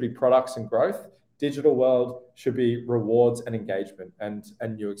world should be products and growth. Digital world should be rewards and engagement and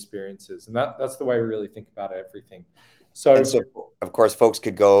new experiences. And that's the way we really think about everything. So of course, folks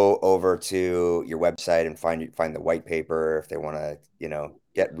could go over to your website and find the white paper if they want to,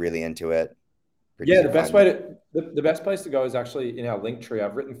 get really into it. Yeah, the best place to go is actually in our link tree.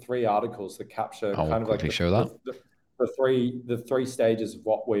 I've written 3 articles that capture kind of like the three stages of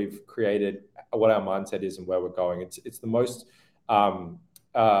what we've created, what our mindset is, and where we're going. It's the most chapter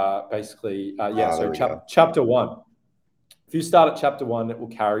 1. If you start at chapter 1, it will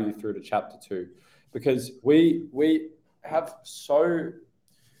carry you through to chapter 2, because we have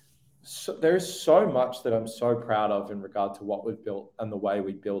there is so much that I'm so proud of in regard to what we've built and the way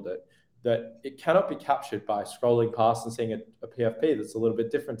we build it, that it cannot be captured by scrolling past and seeing a PFP that's a little bit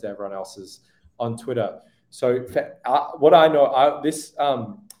different to everyone else's on Twitter. So what I know, this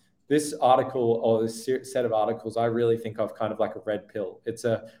article or this set of articles, I really think of kind of like a red pill.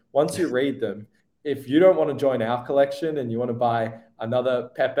 Once you read them, if you don't want to join our collection and you want to buy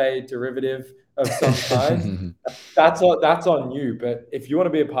another Pepe derivative of some kind, that's on you. But if you want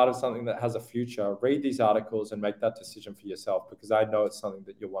to be a part of something that has a future, read these articles and make that decision for yourself, because I know it's something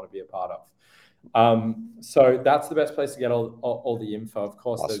that you'll want to be a part of. So that's the best place to get all the info. Of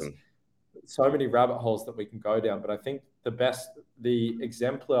course, There's so many rabbit holes that we can go down, but I think the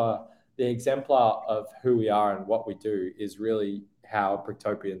exemplar of who we are and what we do is really how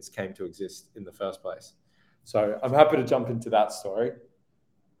Bricktopians came to exist in the first place. So I'm happy to jump into that story.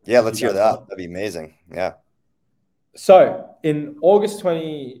 Yeah, let's hear that. That'd be amazing. Yeah. So in August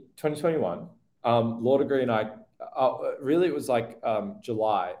 2021, Lord Agree and I, really it was like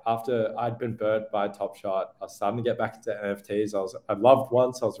July, after I'd been burnt by Top Shot. I was starting to get back into NFTs. I loved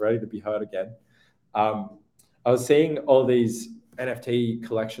once, I was ready to be hurt again. I was seeing all these NFT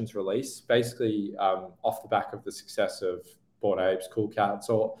collections release, basically off the back of the success of Bored Apes, Cool Cats,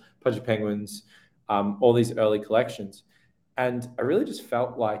 or Pudgy Penguins, all these early collections. And I really just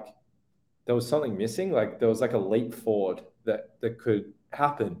felt like there was something missing. Like there was like a leap forward that could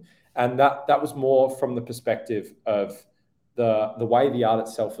happen. And that was more from the perspective of the way the art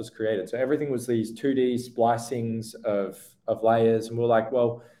itself was created. So everything was these 2D splicings of layers. And we're like,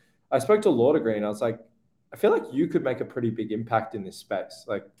 well, I spoke to Lord Agree and I was like, I feel like you could make a pretty big impact in this space.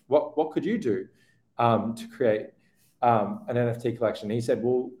 Like what could you do to create an NFT collection? And he said,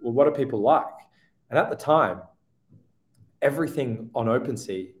 well, what do people like? And at the time, everything on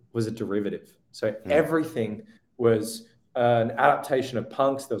OpenSea was a derivative. So everything was an adaptation of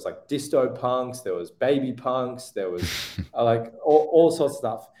punks. There was like disto punks, there was baby punks, there was like all sorts of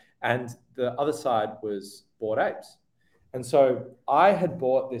stuff. And the other side was Bored Apes. And so I had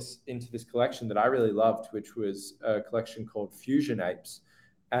bought into this collection that I really loved, which was a collection called Fusion Apes.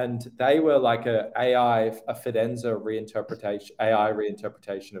 And they were like a Fidenza AI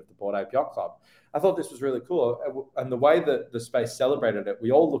reinterpretation of the Bored Ape Yacht Club. I thought this was really cool. And the way that the space celebrated it,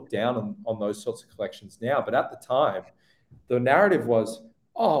 we all look down on those sorts of collections now. But at the time, the narrative was,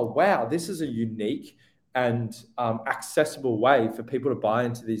 oh, wow, this is a unique and accessible way for people to buy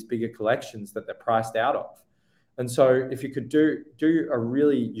into these bigger collections that they're priced out of. And so if you could do a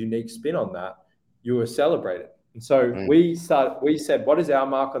really unique spin on that, you were celebrated. And so we said, what is our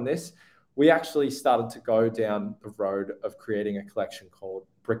mark on this? We actually started to go down the road of creating a collection called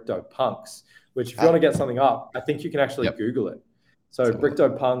Brickto Punks, which if you want to get something up, I think you can actually Google it. So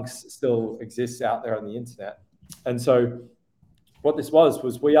Brickto Punks still exists out there on the internet. And so what this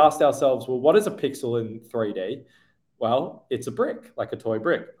was we asked ourselves, well, what is a pixel in 3D? Well, it's a brick, like a toy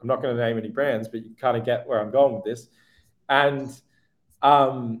brick. I'm not going to name any brands, but you kind of get where I'm going with this. And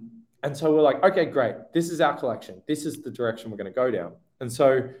so we're like, okay, great. This is our collection. This is the direction we're going to go down. And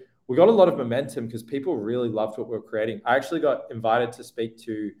so we got a lot of momentum because people really loved what we were creating. I actually got invited to speak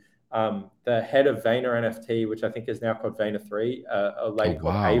to the head of Vayner NFT, which I think is now called Vayner 3, a lady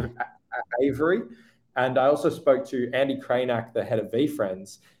called Avery. And I also spoke to Andy Kranak, the head of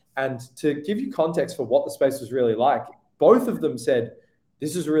VFriends. And to give you context for what the space was really like, both of them said,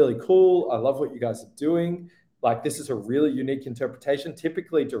 this is really cool. I love what you guys are doing. Like, this is a really unique interpretation.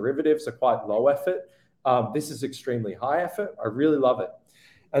 Typically, derivatives are quite low effort. This is extremely high effort. I really love it.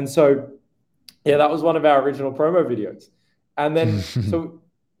 And so, yeah, that was one of our original promo videos. And then, so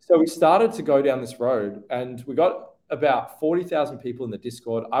we started to go down this road, and we got about 40,000 people in the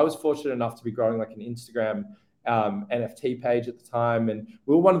Discord. I was fortunate enough to be growing like an Instagram NFT page at the time. And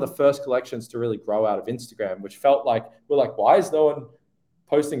we were one of the first collections to really grow out of Instagram, which felt like, we're like, why is no one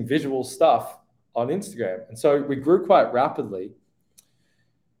posting visual stuff on Instagram? And so we grew quite rapidly.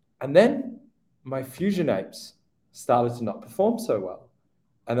 And then my Fusion apes started to not perform so well.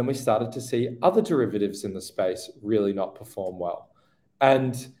 And then we started to see other derivatives in the space really not perform well.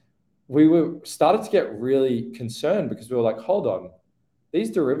 And we started to get really concerned, because we were like, hold on, these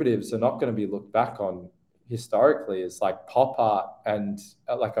derivatives are not going to be looked back on historically as like pop art and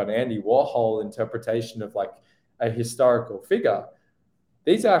like an Andy Warhol interpretation of like a historical figure.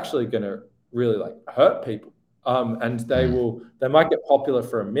 These are actually going to really like hurt people. And they might get popular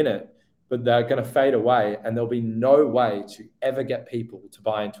for a minute, but they're going to fade away, and there'll be no way to ever get people to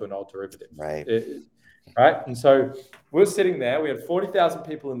buy into an old derivative. Right. Right. And so we were sitting there, we had 40,000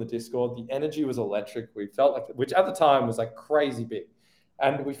 people in the Discord. The energy was electric. We felt like, which at the time was like crazy big.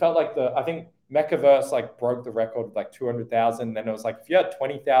 And we felt like I think Mechaverse like broke the record with like 200,000. Then it was like, if you had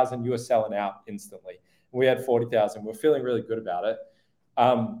 20,000, you were selling out instantly. We had 40,000. We're feeling really good about it.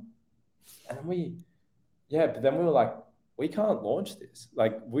 And then but then we were like, we can't launch this.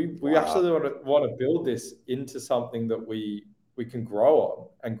 Like we actually want to build this into something that we can grow on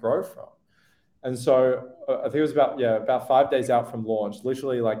and grow from. And so I think it was about 5 days out from launch,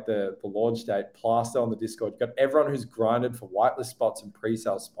 literally like the launch date, plaster on the Discord. You've got everyone who's grinded for whitelist spots and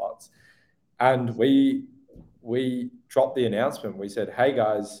pre-sale spots. And we dropped the announcement. We said, hey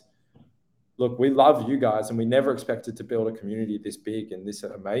guys, look, we love you guys, and we never expected to build a community this big and this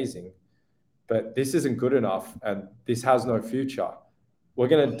amazing, but this isn't good enough, and this has no future. We're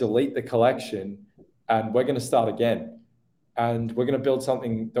going to delete the collection, and we're going to start again. And we're going to build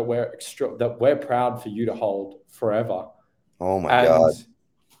something that we're proud for you to hold forever. Oh my God.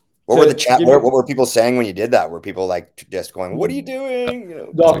 What were people saying when you did that? Were people like just going, what are you doing? You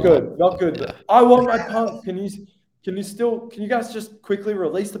know, not good. Yeah. I want my punk. Can you guys just quickly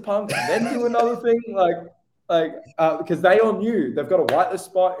release the punk and then do another thing? Because they all knew they've got a whitelist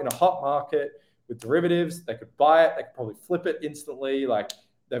spot in a hot market with derivatives. They could buy it. They could probably flip it instantly. Like,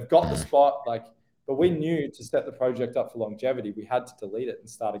 they've got the spot. Like, but we knew to set the project up for longevity, we had to delete it and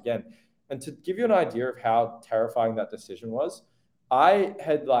start again. And to give you an idea of how terrifying that decision was, I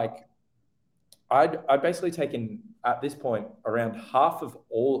had I'd basically taken at this point around half of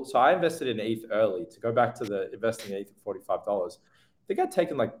all. So I invested in ETH early. To go back to the investing in ETH at $45, I think I'd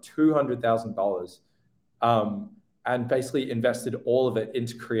taken like $200,000 and basically invested all of it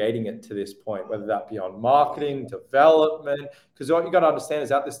into creating it to this point, whether that be on marketing, development. Because what you got to understand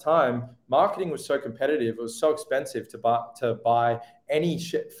is, at this time, marketing was so competitive, it was so expensive to buy any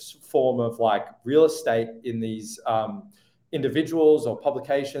form of like real estate in these individuals or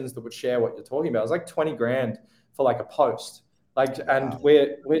publications that would share what you're talking about. It was like 20 grand for like a post. And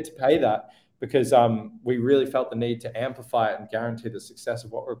we're to pay that because we really felt the need to amplify it and guarantee the success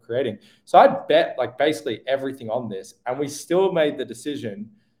of what we're creating. So I bet like basically everything on this, and we still made the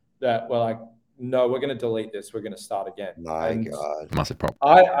decision that we're like, no, we're going to delete this. We're going to start again. My God. Massive problem.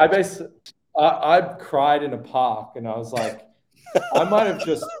 I cried in a park, and I was like, I might have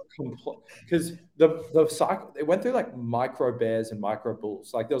just because the cycle, it went through like micro bears and micro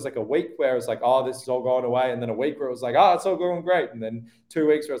bulls. Like, there was like a week where it was like, oh, this is all going away, and then a week where it was like, oh, it's all going great, and then 2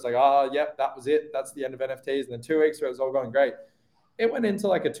 weeks where it's like, oh, yep, that was it, that's the end of NFTs, and then 2 weeks where it was all going great. It went into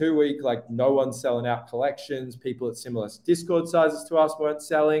like a 2 week, like no one's selling out collections. People at similar Discord sizes to us weren't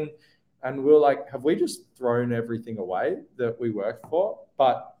selling, and we were like, have we just thrown everything away that we worked for?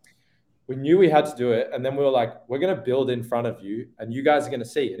 But we knew we had to do it. And then we were like, we're going to build in front of you, and you guys are going to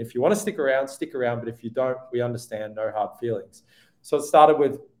see. And if you want to stick around, stick around. But if you don't, we understand, no hard feelings. So it started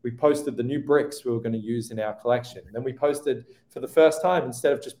with, we posted the new bricks we were going to use in our collection. And then we posted, for the first time,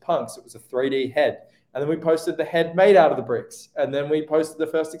 instead of just punks, it was a 3D head. And then we posted the head made out of the bricks. And then we posted the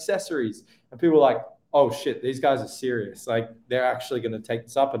first accessories. And people were like, oh shit, these guys are serious. Like, they're actually going to take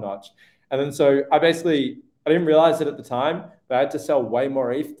this up a notch. And then so I didn't realize it at the time, but I had to sell way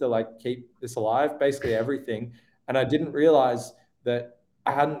more ETH to like keep this alive, basically everything. And I didn't realize that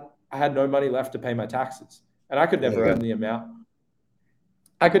I had no money left to pay my taxes, and I could never earn the amount.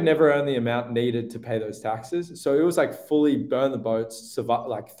 I could never earn the amount needed to pay those taxes. So it was like fully burn the boats, survive,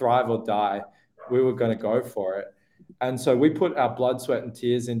 like thrive or die. We were going to go for it. And so we put our blood, sweat, and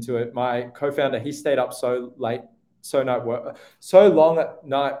tears into it. My co-founder, he stayed up so late, so long at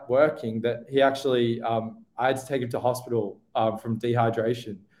night working that he actually, I had to take him to hospital from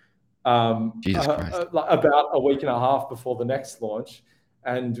dehydration Jesus Christ. about a week and a half before the next launch.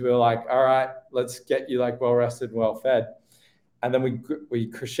 And we were like, all right, let's get you like well rested and well fed. And then we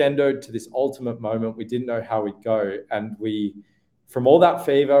crescendoed to this ultimate moment. We didn't know how we'd go. And from all that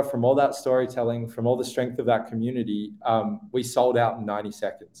fever, from all that storytelling, from all the strength of that community, we sold out in 90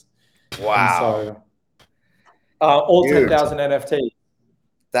 seconds. Wow. And so all 10,000 NFTs.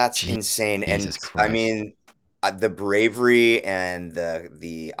 That's insane. Jesus And Christ. I mean, the bravery and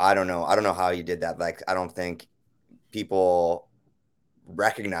the I don't know how you did that. Like, I don't think people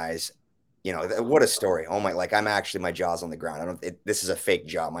recognize, what a story. Oh my, like, I'm actually, my jaw's on the ground. This is a fake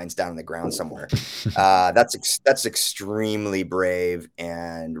jaw. Mine's down on the ground somewhere. That's extremely brave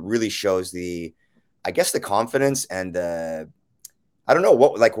and really shows I guess the confidence and I don't know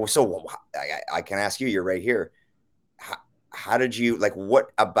what, like, so I can ask you, you're right here. How did you, like,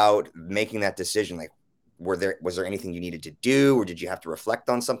 what about making that decision? Like, was there anything you needed to do, or did you have to reflect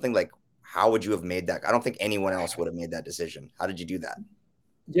on something? Like, how would you have made that? I don't think anyone else would have made that decision. How did you do that?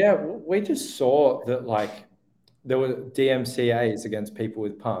 Yeah, we just saw that, like, there were DMCAs against people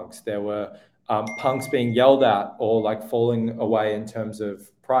with punks. There were punks being yelled at or like falling away in terms of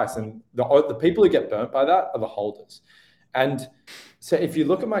price. And the people who get burnt by that are the holders. And so if you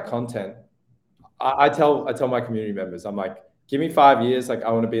look at my content, I tell my community members, I'm like, give me 5 years. Like,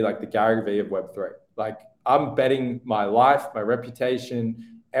 I want to be like the Gary Vee of Web3. Like, I'm betting my life, my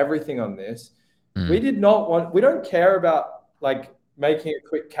reputation, everything on this. We don't care about like making a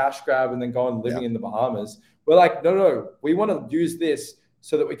quick cash grab and then going living in the Bahamas. We're like, no, we want to use this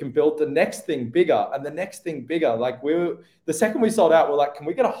so that we can build the next thing bigger and the next thing bigger. Like, the second we sold out, we're like, can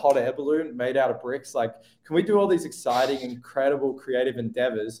we get a hot air balloon made out of bricks? Like, can we do all these exciting, incredible, creative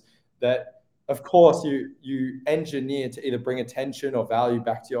endeavors that, of course, you engineer to either bring attention or value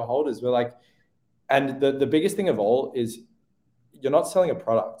back to your holders? We're like, and the biggest thing of all is you're not selling a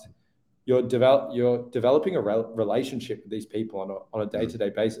product. You're developing a relationship with these people on a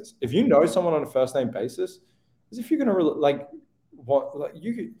day-to-day basis. If you know someone on a first name basis, as if you're gonna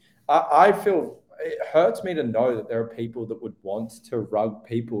I feel it hurts me to know that there are people that would want to rug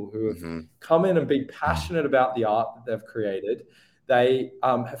people who have come in and be passionate about the art that they've created. They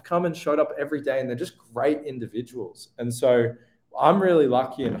have come and showed up every day, and they're just great individuals. And so I'm really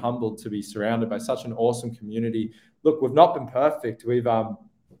lucky and humbled to be surrounded by such an awesome community. Look, we've not been perfect. We've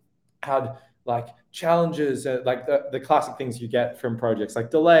had like challenges, like the classic things you get from projects,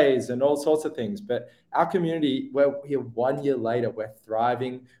 like delays and all sorts of things. But our community, we're here 1 year later, we're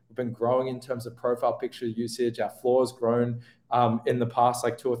thriving. We've been growing in terms of profile picture usage. Our floor's grown in the past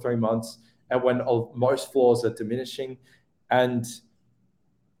like 2 or 3 months, and when most floors are diminishing. And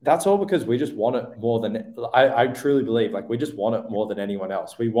that's all because we just want it more than I truly believe. Like, we just want it more than anyone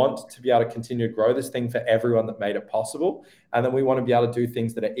else. We want to be able to continue to grow this thing for everyone that made it possible. And then we want to be able to do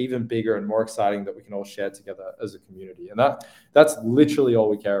things that are even bigger and more exciting that we can all share together as a community. And that's literally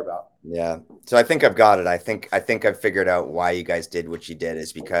all we care about. Yeah. So I think I've got it. I think I've figured out why you guys did what you did,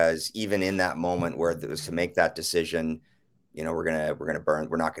 is because even in that moment where it was to make that decision, we're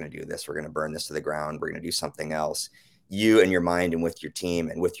not going to do this. We're going to burn this to the ground. We're going to do something else. You and your mind and with your team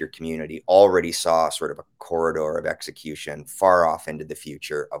and with your community already saw sort of a corridor of execution far off into the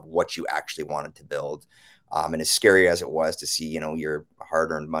future of what you actually wanted to build. And as scary as it was to see, your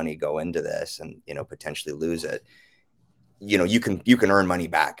hard-earned money go into this and, potentially lose it, you can earn money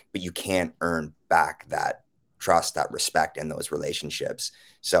back, but you can't earn back that trust, that respect, and those relationships.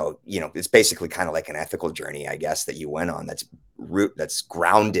 So, it's basically kind of like an ethical journey, I guess, that you went on that's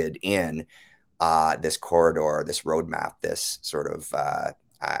grounded in this corridor, this roadmap, this sort of,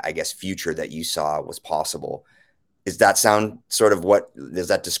 I guess, future that you saw was possible. Does that sound sort of does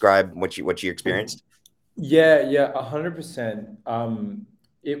that describe what you experienced? Yeah, 100%.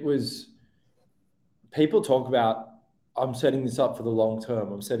 It was, people talk about, I'm setting this up for the long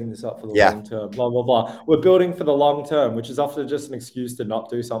term. I'm setting this up for the long term, blah, blah, blah. We're building for the long term, which is often just an excuse to not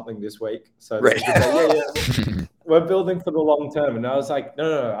do something this week. So right. Say, yeah. We're building for the long term. And I was like,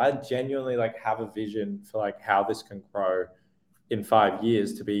 no, I genuinely like have a vision for like how this can grow in 5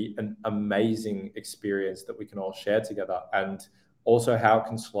 years to be an amazing experience that we can all share together. And also how it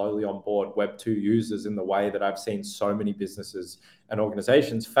can slowly onboard Web2 users in the way that I've seen so many businesses and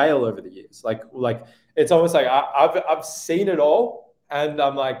organizations fail over the years. Like it's almost like I've seen it all, and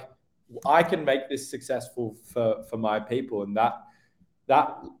I'm like, I can make this successful for my people. And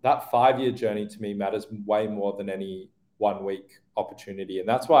that 5 year journey to me matters way more than any 1 week opportunity. And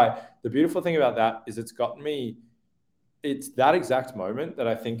that's why the beautiful thing about that is it's that exact moment that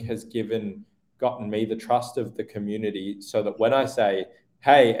I think has gotten me the trust of the community, so that when I say,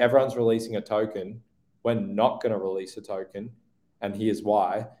 hey, everyone's releasing a token, we're not going to release a token, and here's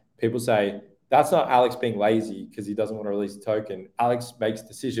why, people say, that's not Alex being lazy because he doesn't want to release a token. Alex makes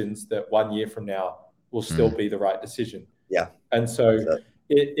decisions that 1 year from now will still be the right decision. Yeah. And so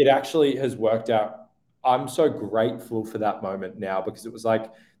it actually has worked out. I'm so grateful for that moment now, because it was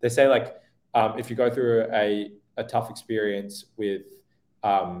like, they say, like, if you go through a tough experience with,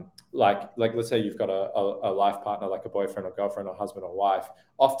 like let's say you've got a life partner, like a boyfriend or girlfriend or husband or wife,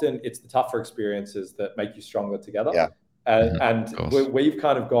 often it's the tougher experiences that make you stronger together. Yeah. And we've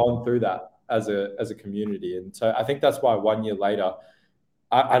kind of gone through that as a community. And so I think that's why 1 year later,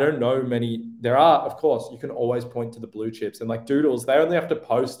 I don't know many. There are, of course, you can always point to the blue chips, and like Doodles, they only have to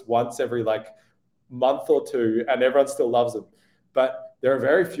post once every like month or two, and everyone still loves them. But there are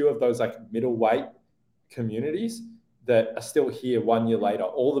very few of those like middleweight communities that are still here 1 year later.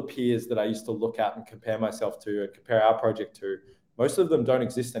 All the peers that I used to look at and compare myself to and compare our project to, most of them don't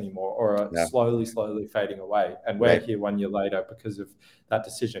exist anymore, or are slowly fading away. And we're here 1 year later because of that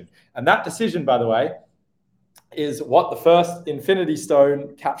decision. And that decision, by the way, is what the first Infinity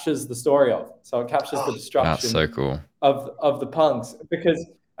Stone captures the story of. So it captures the destruction. That's so cool. of the punks. Because,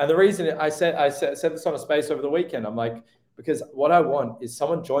 and the reason I said this on a space over the weekend, I'm like, because what I want is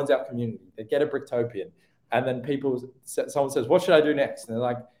someone joins our community, they get a Bricktopian, and then someone says, what should I do next? And they're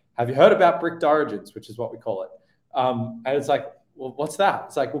like, have you heard about Bricked Origins, which is what we call it? And it's like, well, what's that?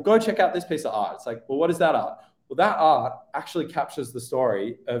 It's like, well, go check out this piece of art. It's like, well, what is that art? Well, that art actually captures the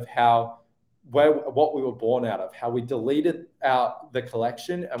story of what we were born out of, how we deleted out the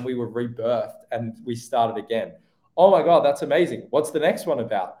collection and we were rebirthed and we started again. Oh my God, that's amazing. What's the next one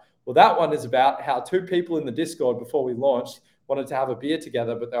about? Well, that one is about how two people in the Discord before we launched wanted to have a beer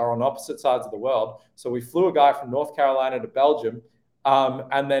together, but they were on opposite sides of the world. So we flew a guy from North Carolina to Belgium,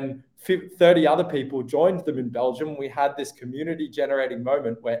 and then 30 other people joined them in Belgium. We had this community generating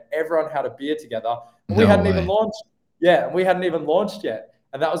moment where everyone had a beer together, and we hadn't even launched. Yeah, and we hadn't even launched yet.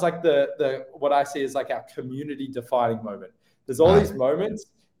 And that was like the what I see as like our community defining moment. There's all these moments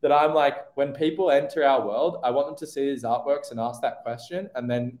that I'm like, when people enter our world, I want them to see these artworks and ask that question,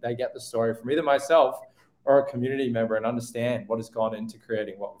 and then they get the story from either myself or a community member and understand what has gone into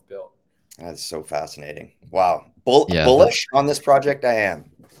creating what we've built. That's so fascinating. Wow. Bullish on this project, I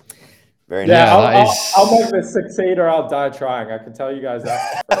am. Very nice. Yeah, I'll make this succeed or I'll die trying. I can tell you guys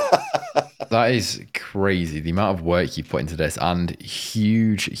that. That is crazy, the amount of work you put into this, and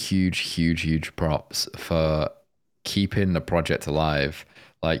huge props for keeping the project alive.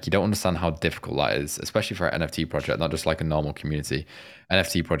 Like, you don't understand how difficult that is, especially for an NFT project, not just like a normal community.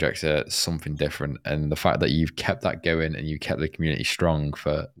 NFT projects are something different, and the fact that you've kept that going and you kept the community strong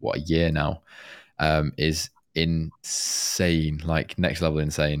for a year now is insane, like next level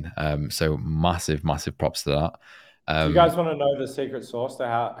insane. So massive props to that. Do you guys want to know the secret sauce to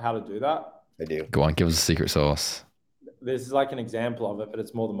how to do that? I do. Go on, give us a secret sauce. This is like an example of it, but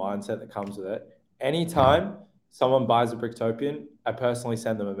it's more the mindset that comes with it. Anytime someone buys a Bricktopian, I personally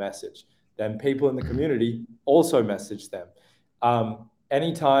send them a message. Then people in the community also message them.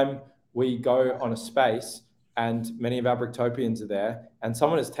 Anytime we go on a space and many of our Bricktopians are there and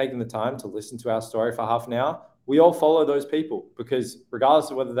someone has taken the time to listen to our story for half an hour, we all follow those people, because regardless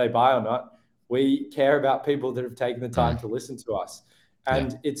of whether they buy or not, we care about people that have taken the time to listen to us.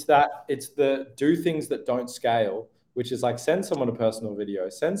 And it's the do things that don't scale, which is like send someone a personal video,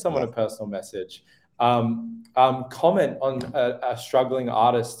 send someone a personal message, comment on a struggling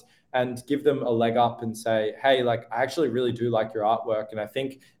artist and give them a leg up and say, hey, like, I actually really do like your artwork, and I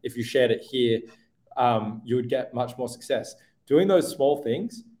think if you shared it here, you would get much more success. Doing those small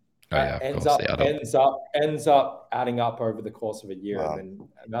things ends up adding up over the course of a year. Wow. And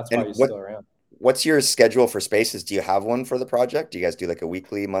that's why you're still around. What's your schedule for spaces? Do you have one for the project? Do you guys do like a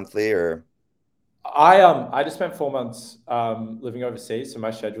weekly, monthly, or? I just spent 4 months living overseas, so my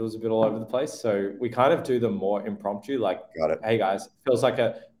schedule is a bit all over the place. So we kind of do them more impromptu. Like, hey guys, feels like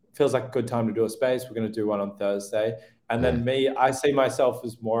a good time to do a space. We're going to do one on Thursday, and then I see myself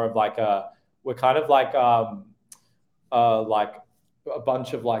as more of like we're kind of like a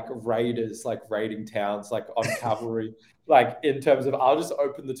bunch of like raiders, like raiding towns, like on cavalry. Like, in terms of, I'll just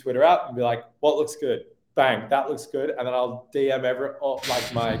open the Twitter app and be like, what looks good? Bang, that looks good. And then I'll DM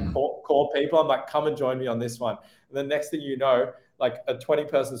like my core people. I'm like, come and join me on this one. And then next thing you know, like a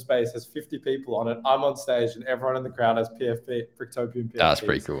 20-person space has 50 people on it. I'm on stage and everyone in the crowd has PFP, Bricktopian PFPs. That's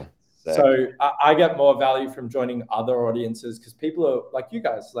pretty cool. So I get more value from joining other audiences, because people are like you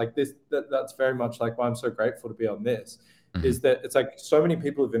guys, like this. That's very much like why I'm so grateful to be on this, is that it's like so many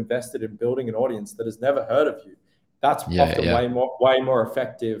people have invested in building an audience that has never heard of you. That's often way more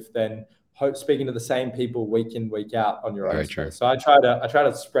effective than speaking to the same people week in, week out on your own. So I try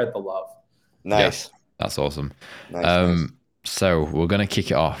to spread the love. Nice. That's awesome. Nice. So we're gonna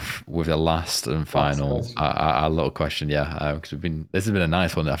kick it off with the last and Last final question. our little question, yeah. Because this has been a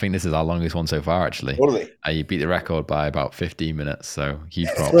nice one. I think this is our longest one so far, actually. Totally. You beat the record by about 15 minutes, so huge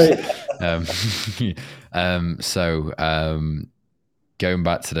props. Sweet. Going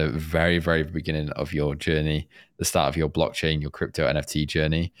back to the very, very beginning of your journey, the start of your blockchain, your crypto NFT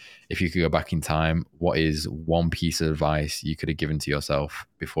journey, if you could go back in time, what is one piece of advice you could have given to yourself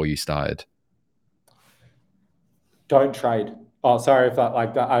before you started? Don't trade. Oh, sorry if that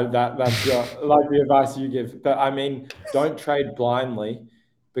like that. That's your like the advice you give. But I mean, don't trade blindly,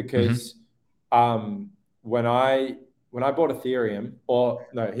 because when I bought Ethereum, or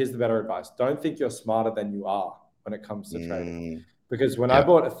no, here's the better advice: don't think you're smarter than you are when it comes to trading, because when I Yeah.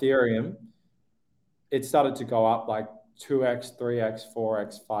 bought Ethereum, it started to go up like 2x, 3x,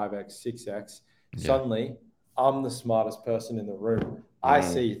 4x, 5x, 6x. Yeah. Suddenly, I'm the smartest person in the room. I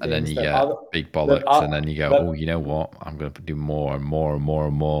see And then things you that get other big that bollocks, are and then you go, that oh, you know what? I'm going to do more and more and more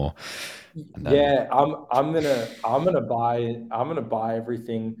and more. And then, yeah, I'm gonna buy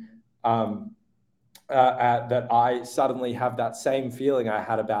everything that I suddenly have that same feeling I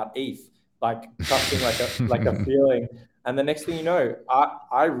had about ETH, like trusting like a feeling. And the next thing you know,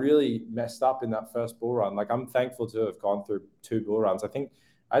 I really messed up in that first bull run. Like, I'm thankful to have gone through 2 bull runs. I think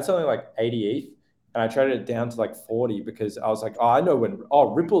I had something like 80 ETH, and I traded it down to like 40 because I was like, oh, I know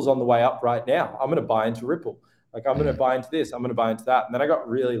Ripple's on the way up right now. I'm gonna buy into Ripple. Like, I'm gonna buy into this. I'm gonna buy into that. And then I got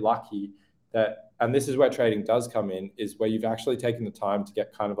really lucky that, and this is where trading does come in, is where you've actually taken the time to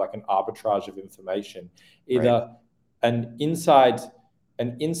get kind of like an arbitrage of information, either an inside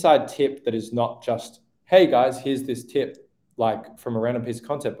tip that is not just, hey guys, here's this tip, like from a random piece of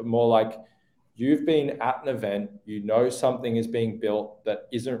content, but more like, you've been at an event, you know something is being built that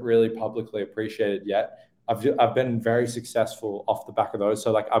isn't really publicly appreciated yet. I've been very successful off the back of those.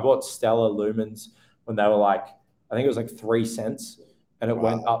 So like, I bought Stellar Lumens when they were like, I think it was like 3 cents, and it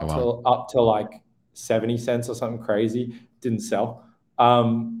went oh, wow. up to like 70 cents or something crazy. Didn't sell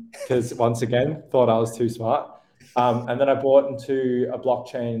because once again, thought I was too smart. And then I bought into a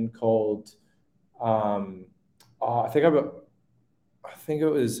blockchain called I think it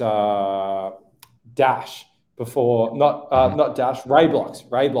was Dash before, not Dash,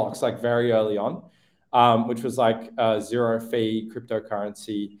 Rayblocks, like very early on, which was like a zero fee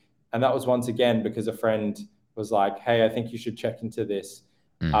cryptocurrency. And that was once again because a friend was like, hey, I think you should check into this,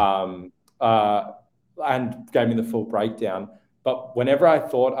 um, uh, and gave me the full breakdown. But whenever I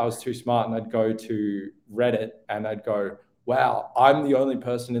thought I was too smart, and I'd go to Reddit and I'd go, wow, I'm the only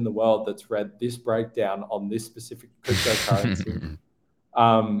person in the world that's read this breakdown on this specific cryptocurrency.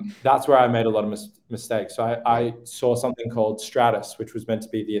 That's where I made a lot of mistakes. So I saw something called Stratus, which was meant to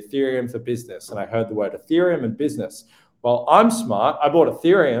be the Ethereum for business. And I heard the word Ethereum and business. Well, I'm smart. I bought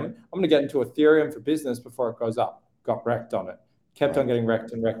Ethereum. I'm going to get into Ethereum for business before it goes up. Got wrecked on it. Kept on getting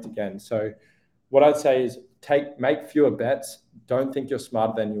wrecked and wrecked again. So what I'd say is make fewer bets. Don't think you're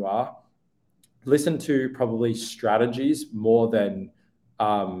smarter than you are. Listen to probably strategies more than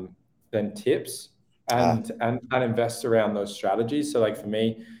tips, and invest around those strategies. So like for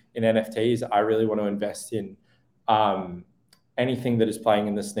me in NFTs, I really want to invest in anything that is playing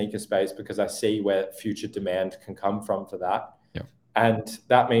in the sneaker space, because I see where future demand can come from for that. Yeah. And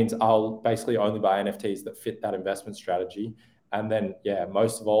that means I'll basically only buy NFTs that fit that investment strategy. And then, yeah,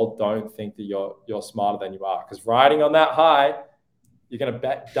 most of all, don't think that you're smarter than you are, because riding on that high, you're going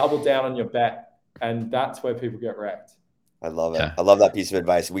to double down on your bet, and that's where people get wrecked. I love it. Yeah. I love that piece of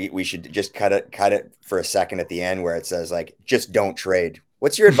advice. We should just cut it for a second at the end where it says like, just don't trade.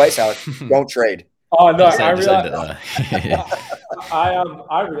 What's your advice, Alex? Don't trade. Oh no, Just I end it realized. there.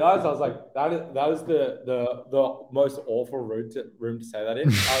 I realized, I was like, that was the most awful room to say that in.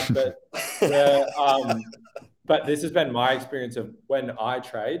 But this has been my experience of when I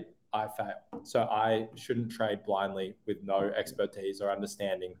trade, I fail. So I shouldn't trade blindly with no expertise or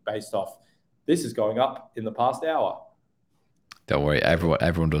understanding based off, this is going up in the past hour. Don't worry,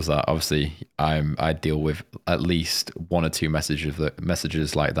 everyone does that. Obviously, I deal with at least one or two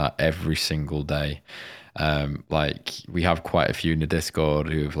messages like that every single day. Like we have quite a few in the Discord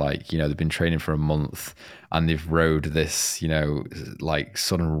who've they've been training for a month and they've rode this, like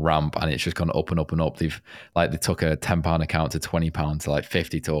sudden ramp, and it's just gone up and up and up. They took a £10 account to £20 to like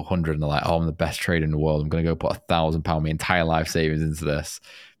 50 to 100, and they're like, oh, I'm the best trader in the world. I'm going to go put £1,000, my entire life savings into this.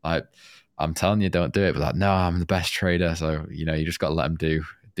 Like, I'm telling you, don't do it. But like, no, I'm the best trader. So, you just got to let them do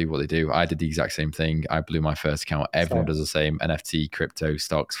what they do. I did the exact same thing. I blew my first account. Everyone does the same. NFT, crypto,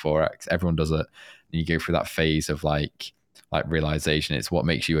 stocks, Forex. Everyone does it. And you go through that phase of like realization. It's what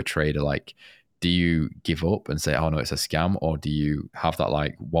makes you a trader. Like, do you give up and say, oh no, it's a scam? Or do you have that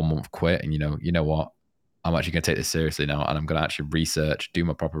like 1 month quit and you know what? I'm actually going to take this seriously now, and I'm going to actually do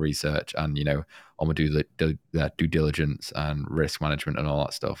my proper research, and I'm going to do the due diligence and risk management and all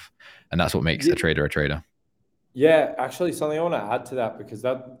that stuff. And that's what makes a trader a trader. Yeah, actually, something I want to add to that, because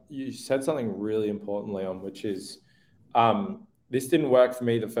that you said something really important, Leon, which is this didn't work for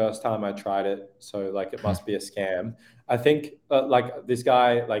me the first time I tried it, so like it must be a scam. I think like this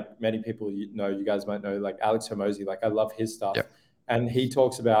guy, like many people you guys might know, like Alex Hormozy, like I love his stuff, Yep. and he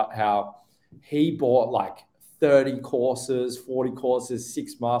talks about how he bought like 30 courses, 40 courses,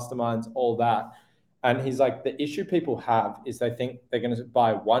 6 masterminds, all that. And he's like, the issue people have is they think they're going to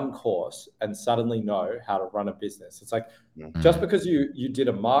buy one course and suddenly know how to run a business. It's like, just because you did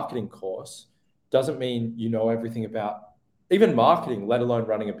a marketing course doesn't mean you know everything about even marketing, let alone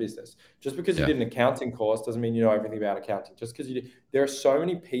running a business. Just because you did an accounting course doesn't mean you know everything about accounting. Just because there are so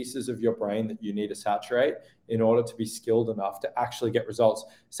many pieces of your brain that you need to saturate in order to be skilled enough to actually get results.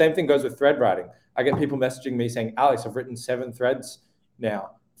 Same thing goes with thread writing. I get people messaging me saying, Alex, I've written 7 threads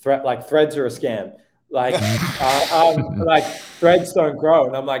now. Threads are a scam. Like threads don't grow.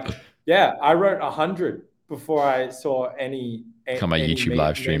 And I'm like, yeah, I wrote 100 before I saw any my YouTube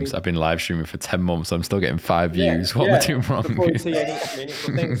live streams. I've been live streaming for 10 months. I'm still getting 5 views. What am I doing wrong? Before you see any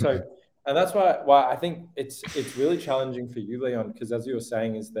meaningful thing. So, and that's why I think it's really challenging for you, Leon, because as you were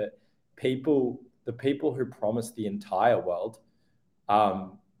saying, is that the people who promise the entire world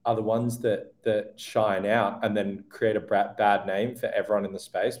are the ones that shine out and then create a bad name for everyone in the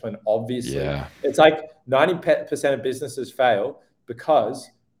space, when obviously it's like 90% of businesses fail because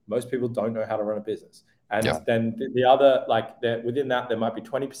most people don't know how to run a business. And then the other, like within that, there might be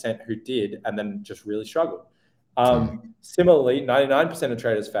 20% who did and then just really struggled. Similarly, 99% of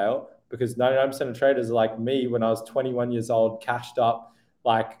traders fail because 99% of traders are like me when I was 21 years old, cashed up,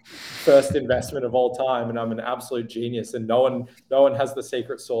 like first investment of all time, and I'm an absolute genius, and no one has the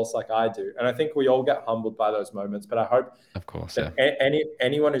secret sauce like I do. And I think we all get humbled by those moments, but I hope of course that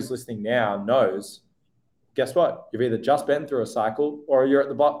anyone who's listening now knows, guess what? You've either just been through a cycle or you're at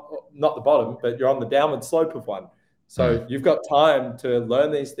the bottom, not the bottom, but you're on the downward slope of one. So you've got time to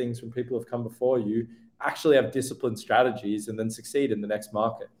learn these things from people who've come before you, actually have disciplined strategies, and then succeed in the next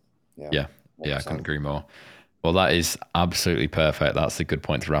market. Yeah, I couldn't agree more. Well, that is absolutely perfect. That's a good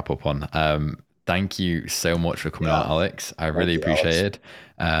point to wrap up on. Thank you so much for coming on, Alex. I really appreciate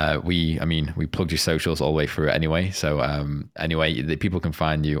it. We plugged your socials all the way through it anyway. So anyway, the people can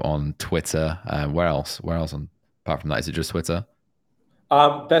find you on Twitter. Where else? Apart from that, is it just Twitter?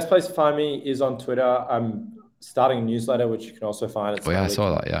 Best place to find me is on Twitter. I'm starting a newsletter, which you can also find. I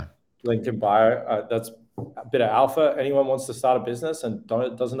saw that. Yeah. Link in bio. That's a bit of alpha. Anyone wants to start a business and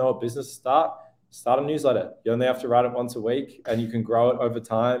doesn't know what business to start a newsletter. You only have to write it once a week, and you can grow it over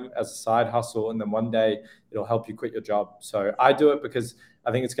time as a side hustle. And then one day it'll help you quit your job. So I do it because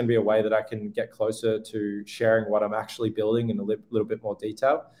I think it's going to be a way that I can get closer to sharing what I'm actually building in a little bit more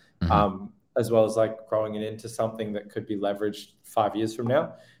detail, as well as like growing it into something that could be leveraged 5 years from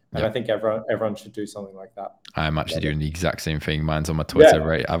now. And I think everyone should do something like that. I'm actually doing the exact same thing. Mine's on my Twitter,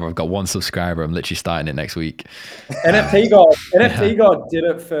 right? I've got 1 subscriber. I'm literally starting it next week. NFT God did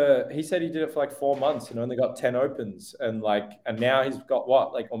it he said he did it for like 4 months and only got 10 opens, and now he's got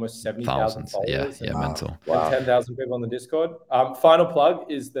like almost 70,000 followers. Yeah, mental. And 10,000 people on the Discord. Final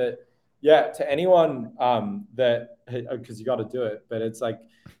plug is that, to anyone because you got to do it, but it's like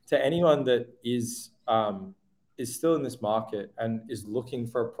to anyone that is still in this market and is looking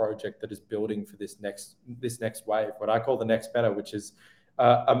for a project that is building for this next wave, what I call the next meta, which is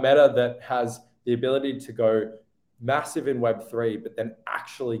a meta that has the ability to go massive in Web3, but then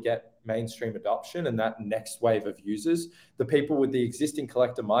actually get mainstream adoption and that next wave of users, the people with the existing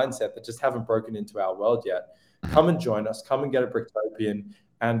collector mindset that just haven't broken into our world yet. Come and join us, come and get a Bricktopian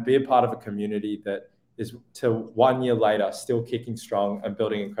and be a part of a community that is to 1 year later still kicking strong and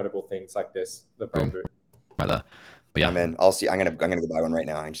building incredible things like this, the Brain Boot. Right there. But I'm in. I'll see. I'm gonna go buy one right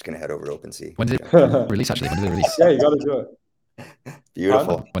now. I'm just gonna head over to OpenSea. When did it release? Actually, when did it release? Yeah, you got to do it.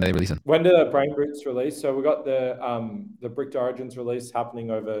 Beautiful. When are they releasing? When do the Brain Boots release? So we got the Bricked Origins release happening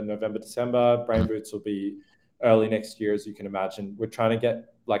over November, December. Brain Boots will be early next year, as you can imagine. We're trying to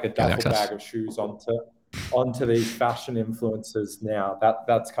get like a duffel bag of shoes onto these fashion influencers now.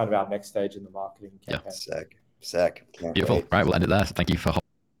 That's kind of our next stage in the marketing campaign. Sick. Beautiful. Wait. Right, we'll end it there. Thank you for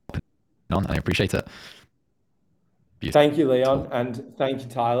hopping on. I appreciate it. Beautiful. Thank you, Leon, and thank you,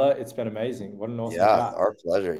 Tyler. It's been amazing. What an awesome chat. Our pleasure.